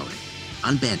unbowed,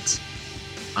 unbent,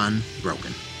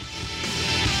 unbroken.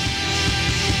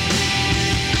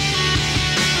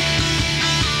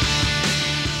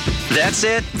 That's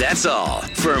it. That's all.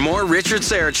 For more Richard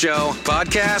Syrett Show,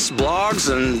 podcasts,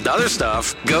 blogs, and other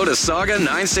stuff, go to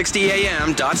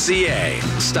saga960am.ca.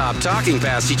 Stop talking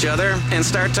past each other and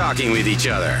start talking with each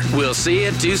other. We'll see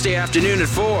you Tuesday afternoon at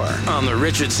 4 on The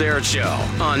Richard Syrett Show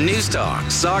on News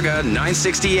Talk, Saga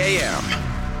 960 AM.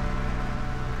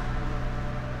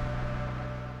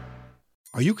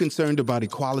 Are you concerned about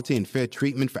equality and fair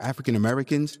treatment for African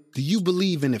Americans? Do you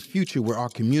believe in a future where our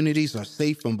communities are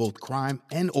safe from both crime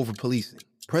and over-policing?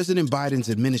 President Biden's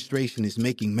administration is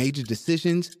making major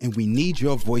decisions, and we need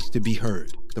your voice to be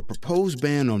heard. The proposed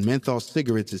ban on menthol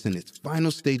cigarettes is in its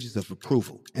final stages of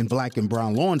approval, and Black and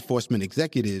brown law enforcement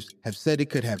executives have said it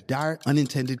could have dire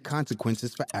unintended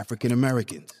consequences for African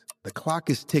Americans. The clock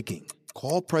is ticking.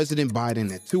 Call President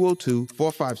Biden at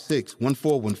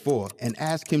 202-456-1414 and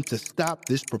ask him to stop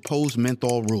this proposed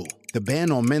menthol rule. The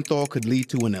ban on menthol could lead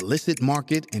to an illicit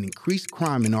market and increased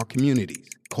crime in our communities.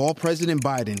 Call President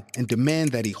Biden and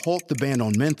demand that he halt the ban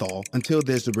on menthol until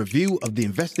there's a review of the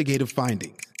investigative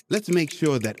findings. Let's make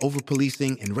sure that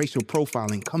overpolicing and racial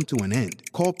profiling come to an end.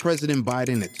 Call President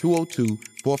Biden at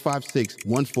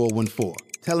 202-456-1414.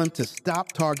 Tell him to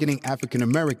stop targeting African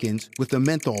Americans with a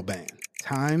menthol ban.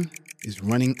 Time is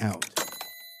running out.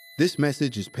 This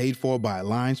message is paid for by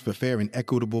Alliance for Fair and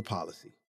Equitable Policy.